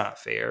 that's not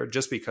fair.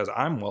 Just because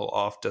I'm well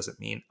off doesn't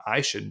mean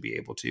I shouldn't be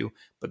able to.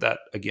 But that,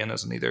 again,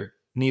 is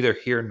neither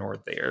here nor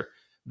there.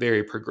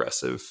 Very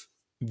progressive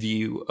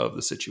view of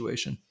the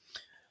situation.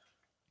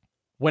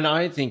 When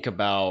I think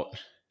about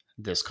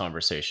this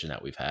conversation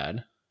that we've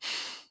had,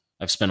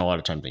 I've spent a lot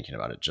of time thinking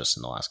about it just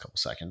in the last couple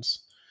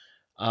seconds.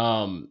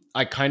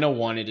 I kind of I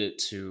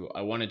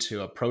wanted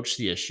to approach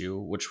the issue,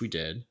 which we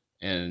did,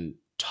 and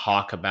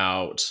talk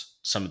about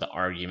some of the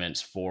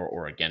arguments for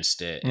or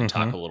against it, and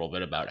talk a little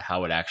bit about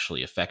how it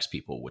actually affects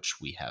people, which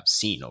we have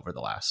seen over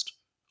the last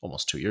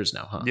almost 2 years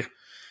now, huh? Yeah.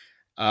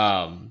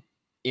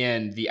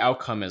 And the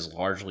outcome has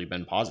largely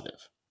been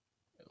positive.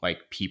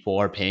 Like, people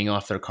are paying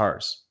off their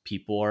cars.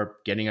 People are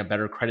getting a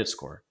better credit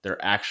score.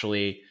 They're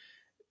actually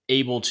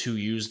able to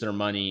use their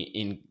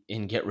money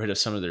and get rid of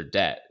some of their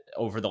debt.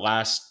 Over the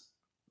last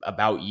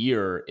about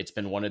year, it's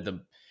been one of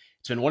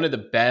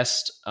the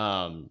best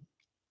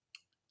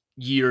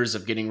years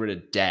of getting rid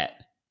of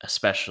debt,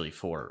 especially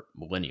for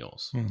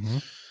millennials.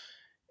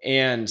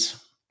 And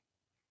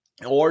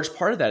a large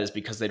part of that is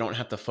because they don't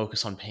have to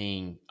focus on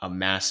paying a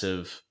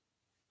massive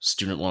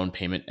student loan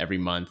payment every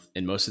month,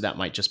 and most of that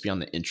might just be on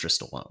the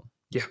interest alone.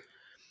 Yeah.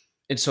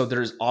 And so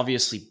there's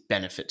obviously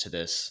benefit to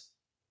this,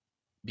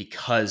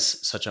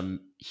 because such a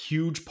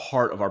huge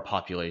part of our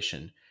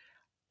population,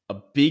 a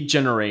big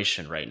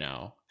generation right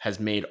now, has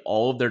made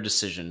all of their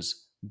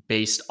decisions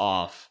based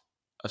off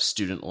of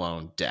student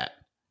loan debt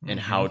and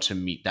how to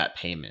meet that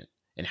payment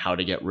and how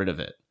to get rid of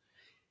it.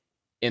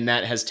 And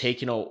that has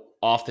taken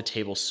off the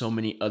table so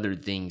many other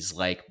things,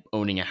 like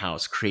owning a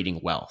house, creating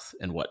wealth,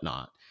 and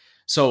whatnot.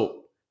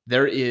 So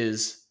there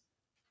is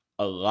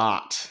a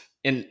lot.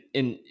 And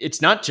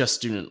it's not just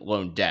student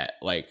loan debt.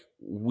 Like,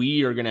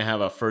 we are going to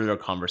have a further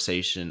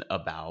conversation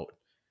about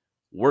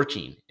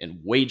working and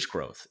wage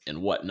growth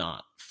and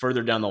whatnot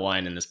further down the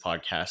line in this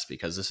podcast,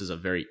 because this is a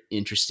very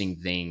interesting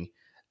thing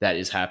that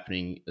is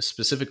happening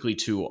specifically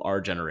to our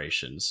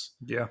generations.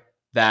 Yeah.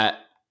 That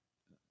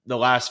the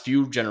last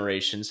few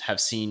generations they've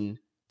seen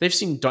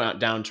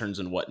downturns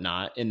and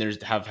whatnot, and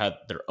have had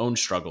their own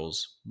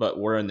struggles, but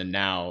we're in the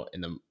now,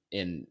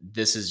 and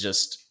this is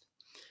just,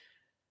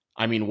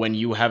 I mean, when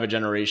you have a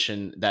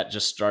generation that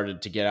just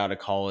started to get out of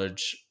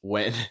college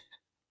when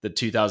the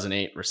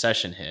 2008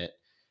 recession hit,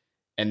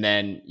 and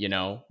then,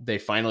 they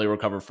finally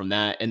recover from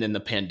that, and then the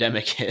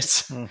pandemic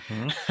hits.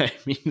 I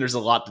mean, there's a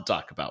lot to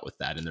talk about with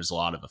that, and there's a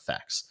lot of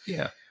effects.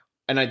 Yeah.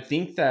 And I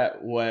think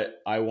that what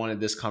I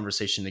wanted this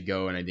conversation to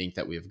go, and I think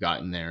that we have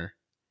gotten there,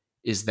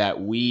 is that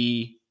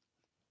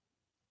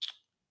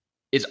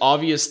it's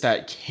obvious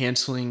that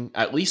canceling,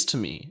 at least to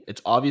me,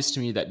 it's obvious to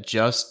me that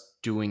just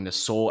doing the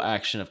sole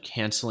action of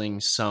canceling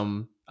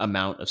some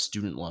amount of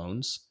student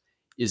loans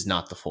is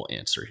not the full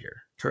answer here.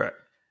 Correct.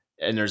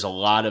 And there's a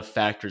lot of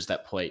factors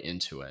that play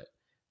into it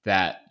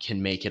that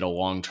can make it a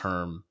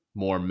long-term,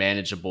 more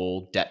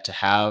manageable debt to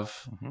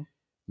have.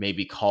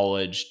 Maybe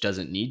college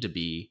doesn't need to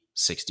be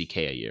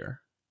 $60K a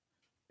year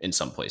in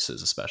some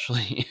places,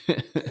 especially.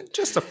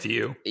 Just a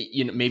few.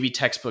 Maybe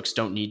textbooks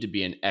don't need to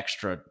be an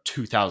extra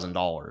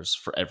 $2,000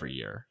 for every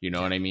year. You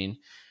know what I mean?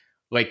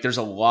 Like, there's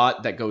a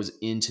lot that goes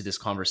into this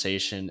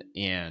conversation,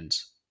 and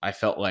I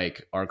felt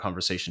like our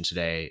conversation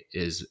today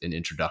is an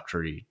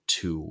introductory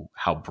to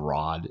how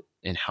broad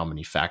and how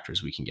many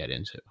factors we can get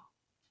into.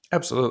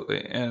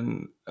 Absolutely.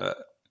 And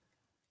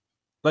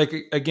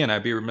again,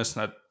 I'd be remiss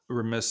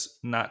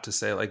not to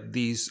say, like,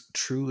 these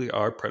truly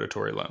are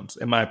predatory loans,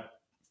 in my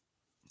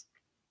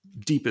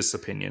deepest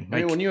opinion. I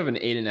mean, when you have an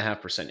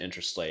 8.5%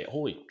 interest rate,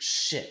 holy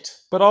shit.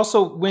 But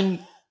also,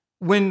 when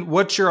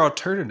what's your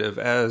alternative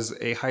as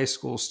a high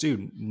school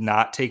student?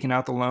 Not taking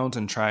out the loans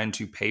and trying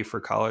to pay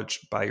for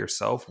college by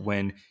yourself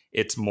when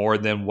it's more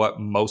than what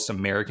most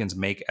Americans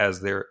make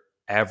as their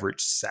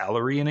average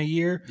salary in a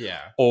year.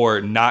 Yeah.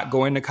 Or not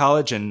going to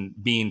college and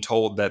being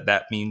told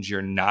that means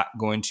you're not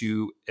going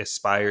to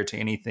aspire to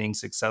anything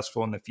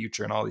successful in the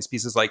future, and all these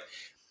pieces. Like,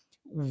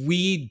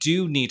 we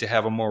do need to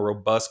have a more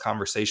robust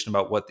conversation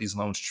about what these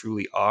loans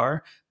truly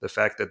are. The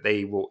fact that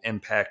they will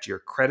impact your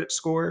credit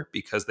score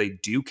because they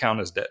do count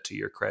as debt to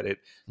your credit.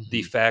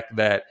 The fact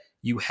that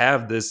you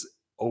have this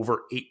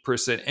over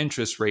 8%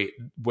 interest rate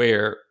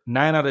where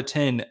 9 out of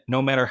 10,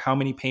 no matter how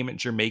many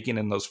payments you're making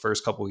in those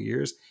first couple of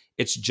years,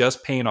 it's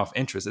just paying off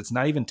interest. It's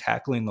not even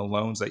tackling the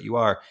loans that you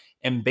are.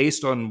 And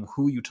based on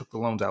who you took the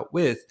loans out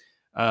with,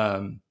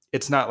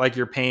 it's not like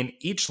you're paying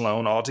each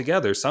loan all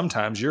together.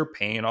 Sometimes you're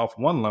paying off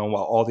one loan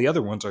while all the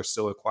other ones are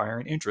still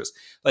acquiring interest.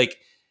 Like,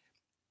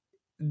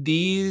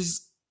 the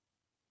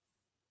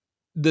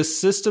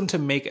system to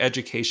make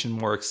education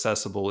more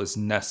accessible is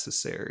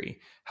necessary.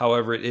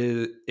 However,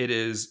 it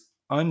is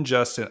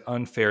unjust and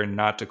unfair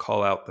not to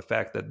call out the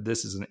fact that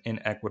this is an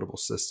inequitable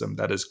system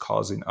that is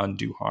causing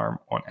undue harm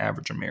on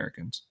average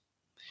Americans.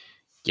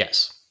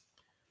 Yes,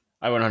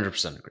 I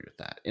 100% agree with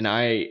that. And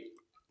I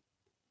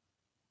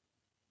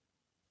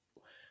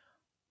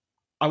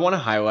want to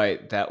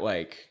highlight that,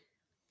 like,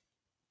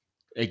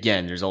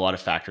 again, there's a lot of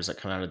factors that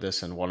come out of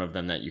this. And one of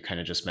them that you kind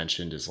of just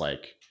mentioned is,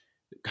 like,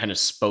 kind of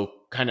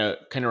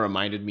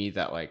reminded me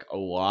that, like, a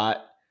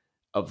lot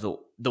of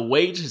the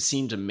way to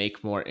seem to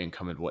make more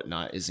income and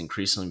whatnot is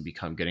increasingly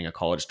become getting a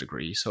college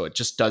degree. So it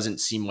just doesn't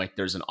seem like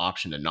there's an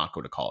option to not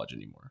go to college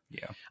anymore.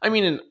 Yeah. I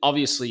mean, and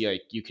obviously,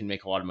 like, you can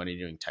make a lot of money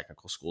doing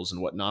technical schools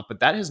and whatnot, but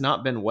that has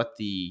not been what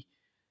the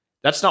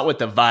That's not what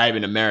the vibe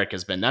in America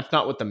has been. That's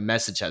not what the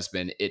message has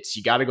been. It's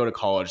you got to go to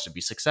college to be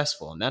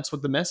successful. And that's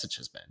what the message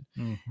has been.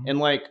 Mm-hmm. And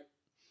like,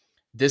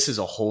 this is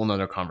a whole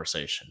nother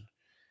conversation.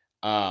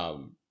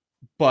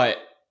 But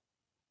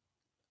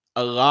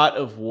a lot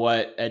of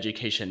what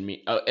education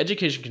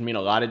can mean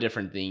a lot of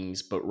different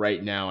things. But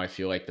right now I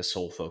feel like the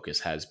sole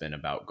focus has been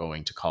about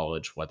going to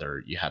college,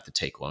 whether you have to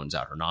take loans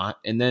out or not.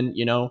 And then,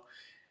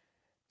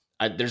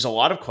 there's a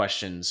lot of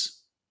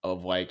questions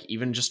of like,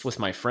 even just with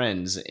my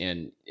friends,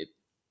 and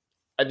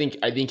I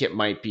think it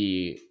might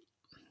be,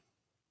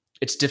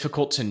 it's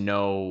difficult to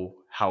know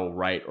how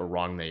right or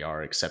wrong they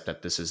are, except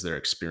that this is their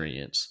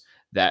experience,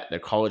 that their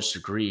college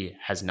degree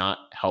has not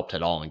helped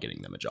at all in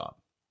getting them a job.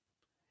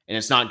 And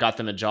it's not got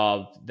them a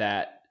job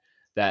that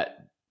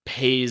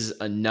pays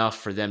enough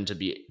for them to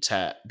be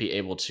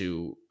able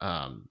to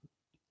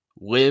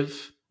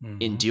live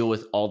and deal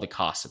with all the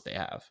costs that they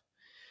have.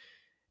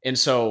 And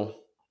so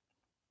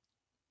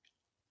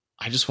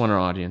I just want our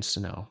audience to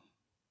know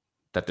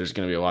that there's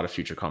going to be a lot of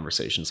future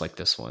conversations like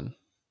this one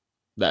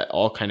that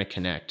all kind of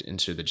connect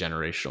into the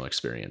generational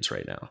experience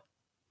right now.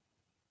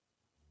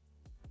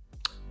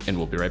 And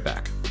we'll be right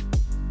back.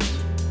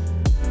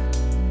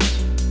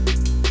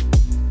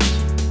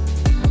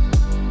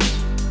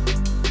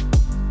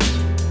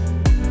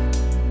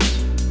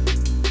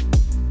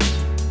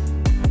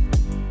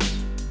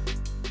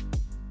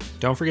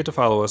 Don't forget to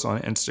follow us on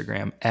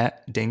Instagram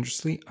at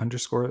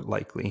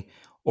dangerously_likely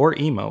or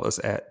email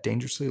us at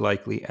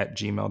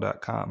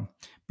dangerouslylikely@gmail.com.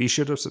 Be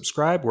sure to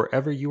subscribe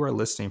wherever you are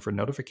listening for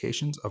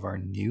notifications of our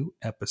new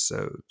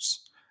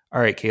episodes.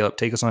 All right, Caleb,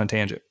 take us on a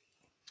tangent.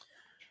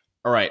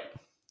 All right.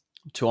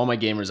 To all my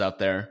gamers out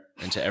there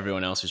and to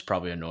everyone else who's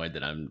probably annoyed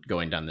that I'm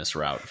going down this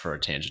route for a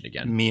tangent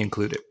again. Me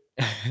included.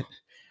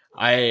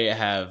 I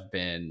have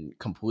been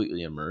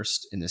completely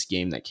immersed in this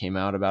game that came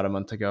out about a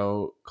month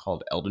ago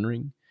called Elden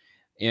Ring.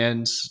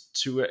 And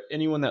to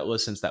anyone that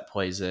listens that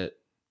plays it,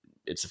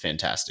 it's a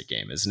fantastic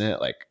game, isn't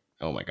it? Like,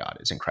 oh my God,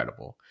 it's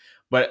incredible.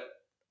 But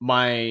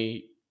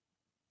my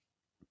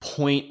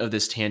point of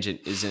this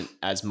tangent isn't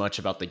as much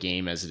about the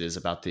game as it is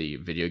about the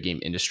video game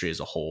industry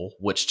as a whole,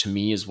 which to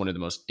me is one of the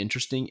most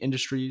interesting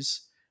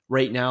industries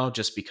right now,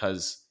 just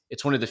because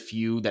it's one of the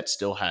few that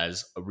still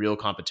has a real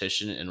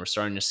competition, and we're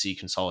starting to see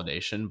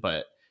consolidation,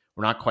 but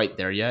we're not quite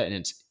there yet. And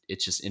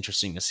it's just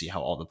interesting to see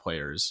how all the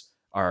players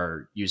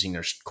are using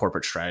their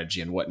corporate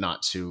strategy and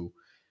whatnot to,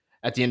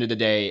 at the end of the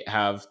day,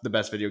 have the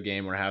best video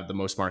game or have the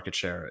most market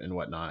share and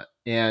whatnot.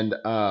 And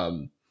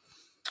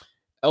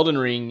Elden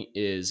Ring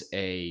is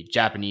a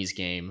Japanese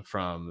game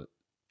from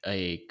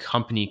a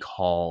company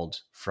called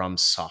From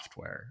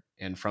Software.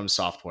 And From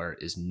Software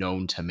is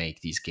known to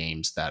make these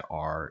games that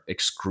are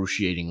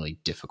excruciatingly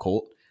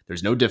difficult.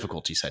 There's no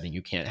difficulty setting.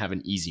 You can't have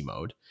an easy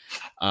mode.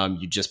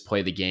 You just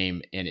play the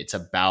game, and it's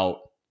about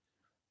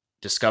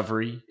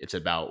discovery. It's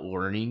about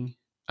learning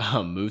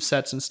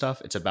movesets and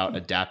stuff. It's about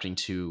adapting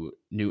to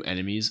new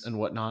enemies and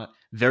whatnot.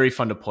 Very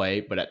fun to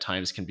play, but at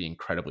times can be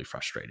incredibly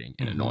frustrating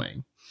and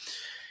annoying.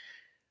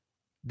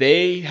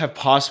 They have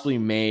possibly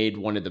made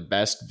one of the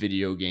best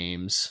video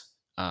games,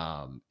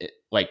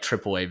 like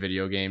AAA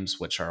video games,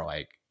 which are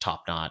like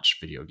top-notch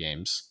video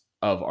games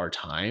of our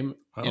time.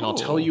 Oh. And I'll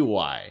tell you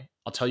why.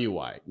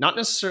 Not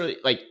necessarily,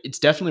 like, it's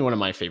definitely one of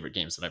my favorite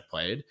games that I've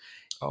played.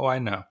 Oh, I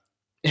know.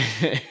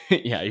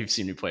 Yeah, you've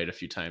seen me play it a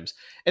few times.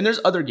 And there's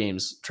other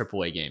games,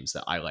 AAA games,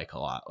 that I like a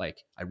lot. Like,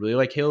 I really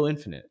like Halo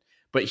Infinite.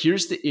 But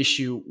here's the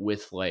issue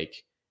with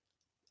like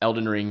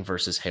Elden Ring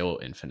versus Halo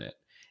Infinite,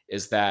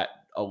 is that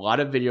a lot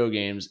of video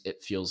games,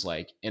 it feels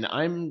like, and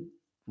I've been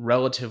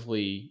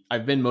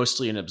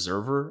mostly an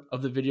observer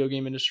of the video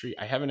game industry.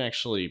 I haven't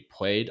actually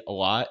played a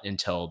lot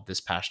until this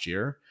past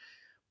year.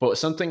 But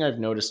something I've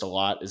noticed a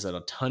lot is that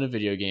a ton of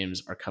video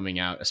games are coming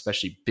out,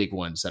 especially big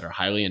ones that are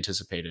highly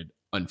anticipated,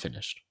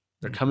 unfinished.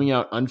 They're coming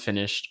out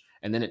unfinished,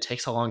 and then it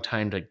takes a long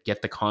time to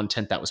get the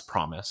content that was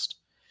promised.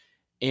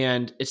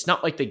 And it's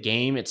not like the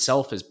game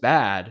itself is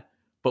bad,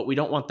 but we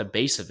don't want the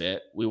base of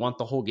it. We want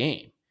the whole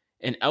game.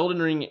 And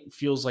Elden Ring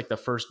feels like the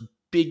first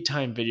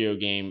big-time video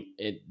game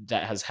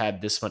that has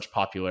had this much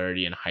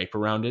popularity and hype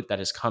around it that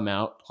has come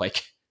out,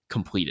 like,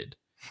 completed.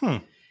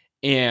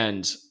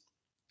 And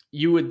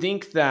you would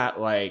think that,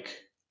 like,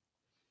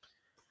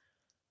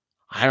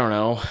 I don't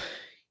know,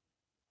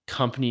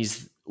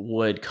 companies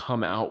would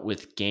come out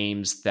with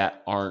games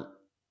that are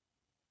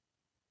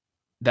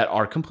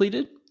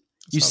completed.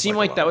 You seem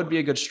like that would be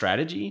a good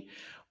strategy,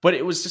 but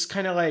it was just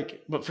kind of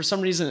like, but for some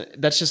reason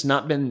that's just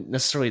not been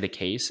necessarily the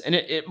case. And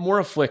it more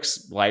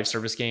afflicts live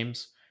service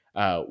games,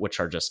 which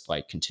are just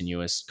like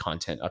continuous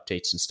content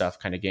updates and stuff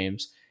kind of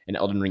games. And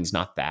Elden Ring's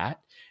not that.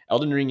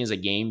 Elden Ring is a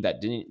game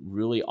that didn't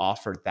really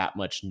offer that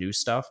much new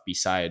stuff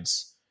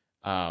besides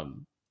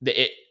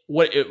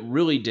what it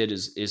really did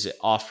is it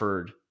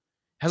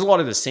has a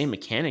lot of the same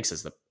mechanics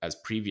as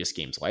previous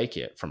games like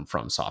it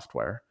from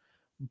Software,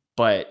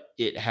 but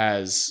it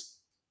has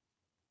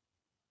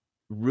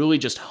really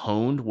just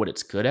honed what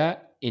it's good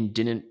at and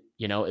didn't,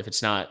 if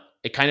it's not,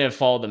 it kind of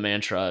followed the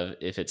mantra of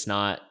if it's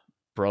not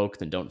broke,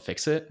 then don't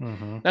fix it.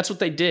 That's what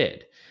they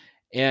did.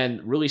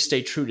 and really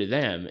stay true to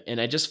them.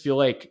 And I just feel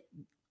like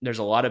there's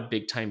a lot of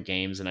big time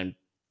games, and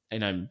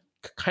I'm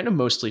kind of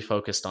mostly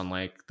focused on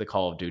like the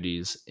Call of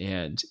Duties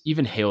and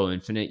even Halo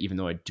Infinite, even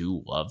though I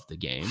do love the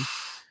game,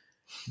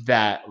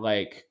 that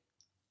like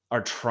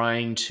are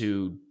trying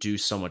to do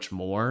so much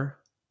more,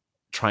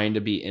 trying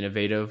to be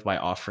innovative by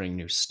offering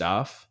new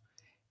stuff.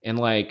 And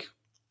like,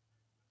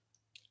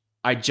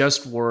 I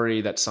just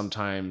worry that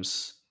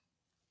sometimes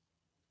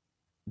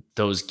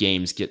those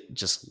games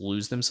just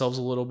lose themselves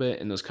a little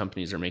bit, and those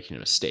companies are making a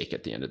mistake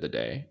at the end of the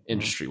day,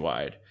 industry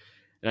wide.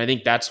 And I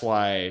think that's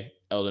why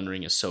Elden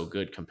Ring is so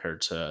good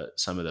compared to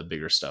some of the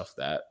bigger stuff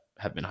that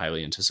have been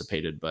highly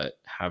anticipated, but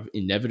have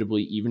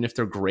inevitably, even if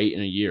they're great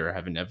in a year,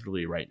 have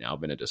inevitably right now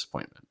been a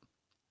disappointment.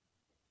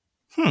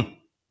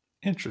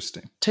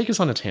 Interesting. Take us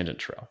on a tangent,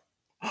 Terrell.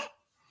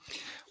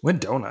 When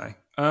don't I?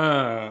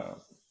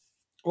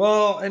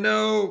 Well, I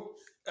know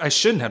I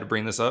shouldn't have to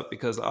bring this up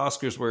because the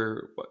Oscars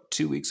were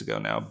 2 weeks ago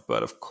now,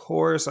 but of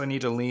course I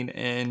need to lean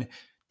in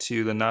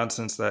to the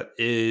nonsense that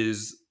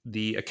is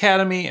the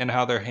Academy and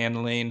how they're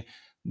handling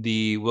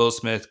the Will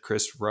Smith,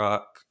 Chris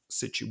Rock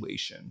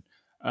situation.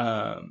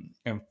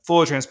 And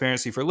full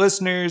transparency for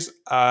listeners,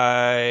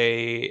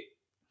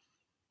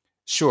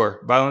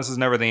 sure, violence is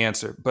never the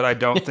answer, but I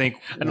don't think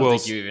I don't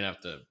think you even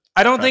have to.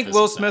 I don't think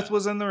Will Smith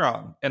was in the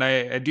wrong. And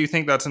I do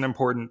think that's an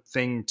important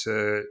thing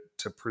to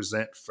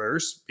present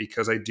first,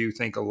 because I do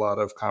think a lot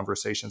of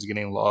conversations are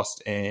getting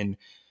lost in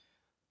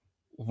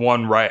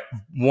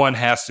one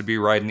has to be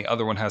right and the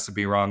other one has to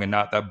be wrong, and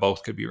not that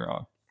both could be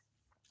wrong.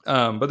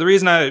 But the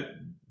reason I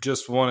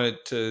just wanted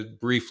to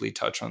briefly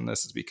touch on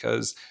this is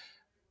because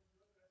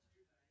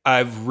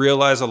I've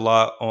realized a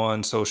lot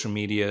on social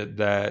media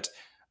that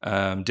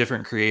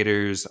different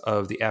creators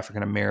of the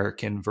African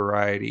American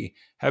variety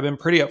have been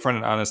pretty upfront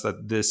and honest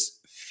that this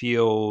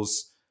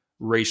feels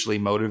racially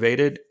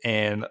motivated,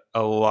 and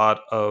a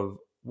lot of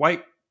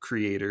white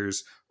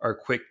creators are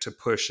quick to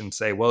push and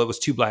say, well, it was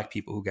 2 black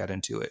people who got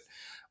into it,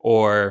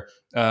 or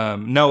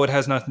no, it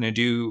has nothing to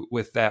do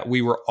with that.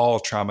 We were all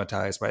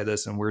traumatized by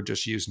this and we're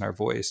just using our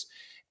voice.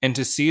 And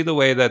to see the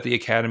way that the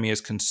Academy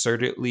is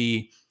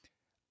concertedly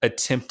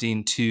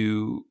attempting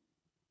to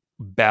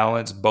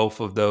balance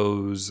both of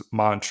those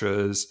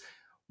mantras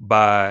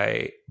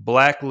by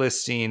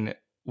blacklisting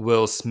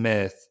Will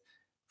Smith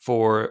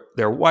for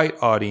their white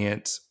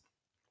audience,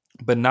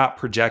 but not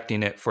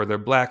projecting it for their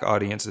black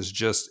audience, is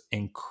just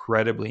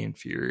incredibly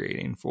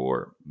infuriating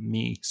for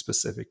me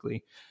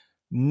specifically.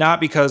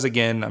 Not because,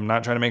 again, I'm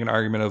not trying to make an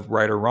argument of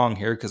right or wrong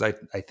here, because I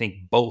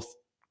think both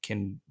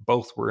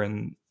were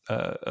in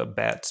a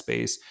bad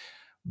space,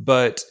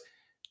 but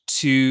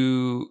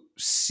to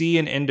see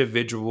an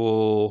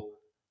individual,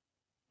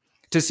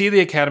 to see the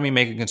Academy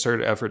make a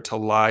concerted effort to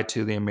lie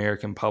to the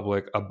American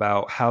public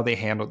about how they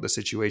handled the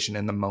situation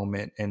in the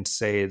moment and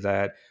say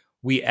that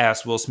we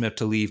asked Will Smith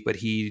to leave, but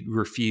he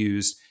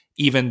refused,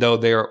 even though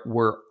there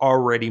were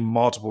already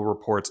multiple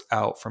reports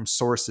out from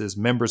sources,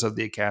 members of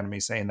the Academy,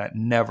 saying that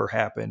never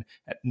happened.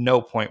 At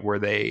no point were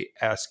they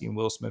asking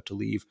Will Smith to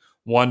leave.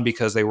 1,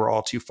 because they were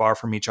all too far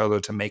from each other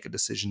to make a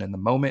decision in the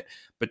moment,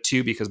 but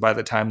 2, because by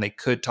the time they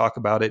could talk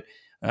about it,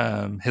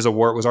 his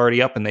award was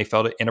already up and they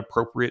felt it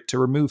inappropriate to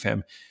remove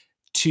him.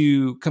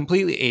 To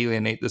completely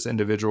alienate this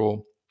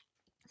individual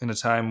in a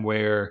time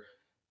where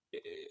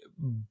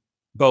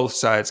both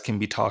sides can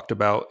be talked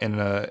about in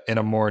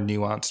a more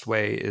nuanced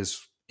way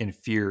is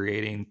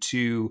infuriating.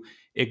 To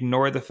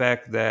ignore the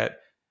fact that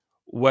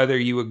whether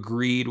you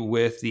agreed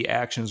with the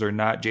actions or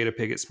not, Jada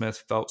Pinkett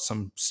Smith felt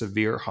some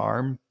severe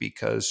harm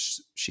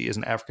because she is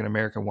an African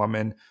American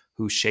woman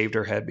who shaved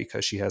her head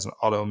because she has an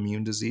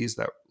autoimmune disease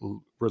that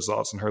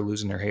results in her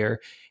losing her hair,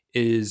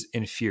 is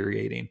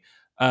infuriating.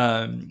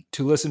 To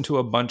listen to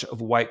a bunch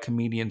of white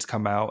comedians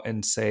come out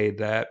and say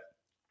that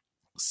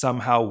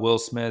somehow Will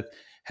Smith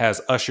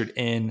has ushered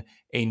in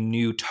a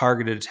new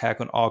targeted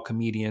attack on all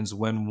comedians,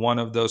 when one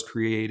of those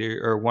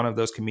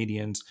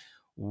comedians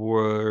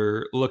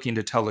were looking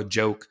to tell a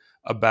joke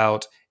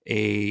about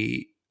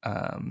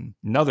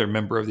another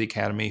member of the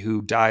Academy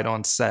who died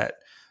on set,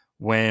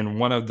 when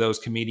one of those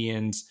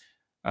comedians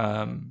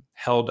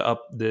held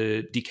up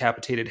the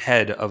decapitated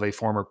head of a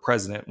former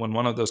president, when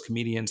one of those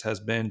comedians has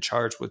been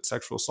charged with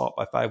sexual assault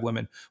by 5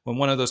 women, when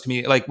one of those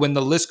comedians, like, when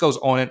the list goes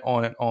on and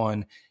on and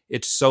on,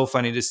 it's so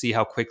funny to see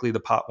how quickly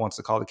the pot wants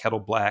to call the kettle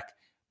black,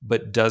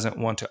 but doesn't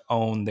want to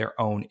own their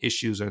own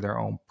issues or their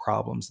own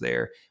problems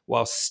there,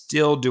 while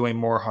still doing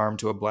more harm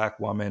to a black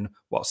woman,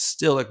 while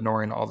still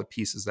ignoring all the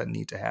pieces that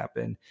need to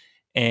happen.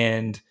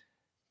 And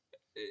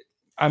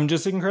I'm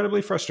just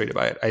incredibly frustrated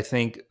by it. I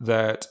think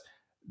that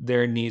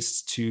there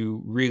needs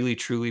to really,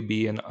 truly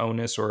be an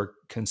onus or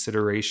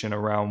consideration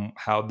around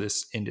how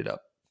this ended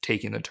up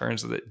taking the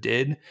turns that it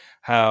did.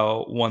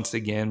 How, once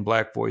again,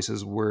 Black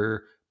voices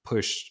were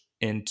pushed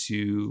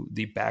into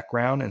the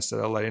background instead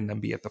of letting them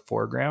be at the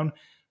foreground,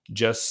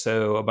 just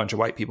so a bunch of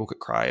white people could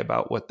cry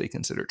about what they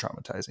consider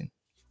traumatizing.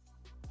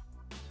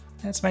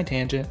 That's my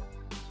tangent.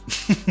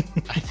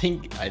 I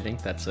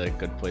think that's a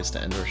good place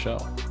to end our show.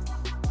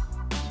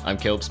 I'm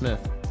Caleb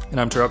Smith. And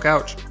I'm Terrell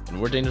Couch.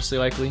 And we're dangerously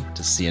likely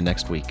to see you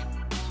next week.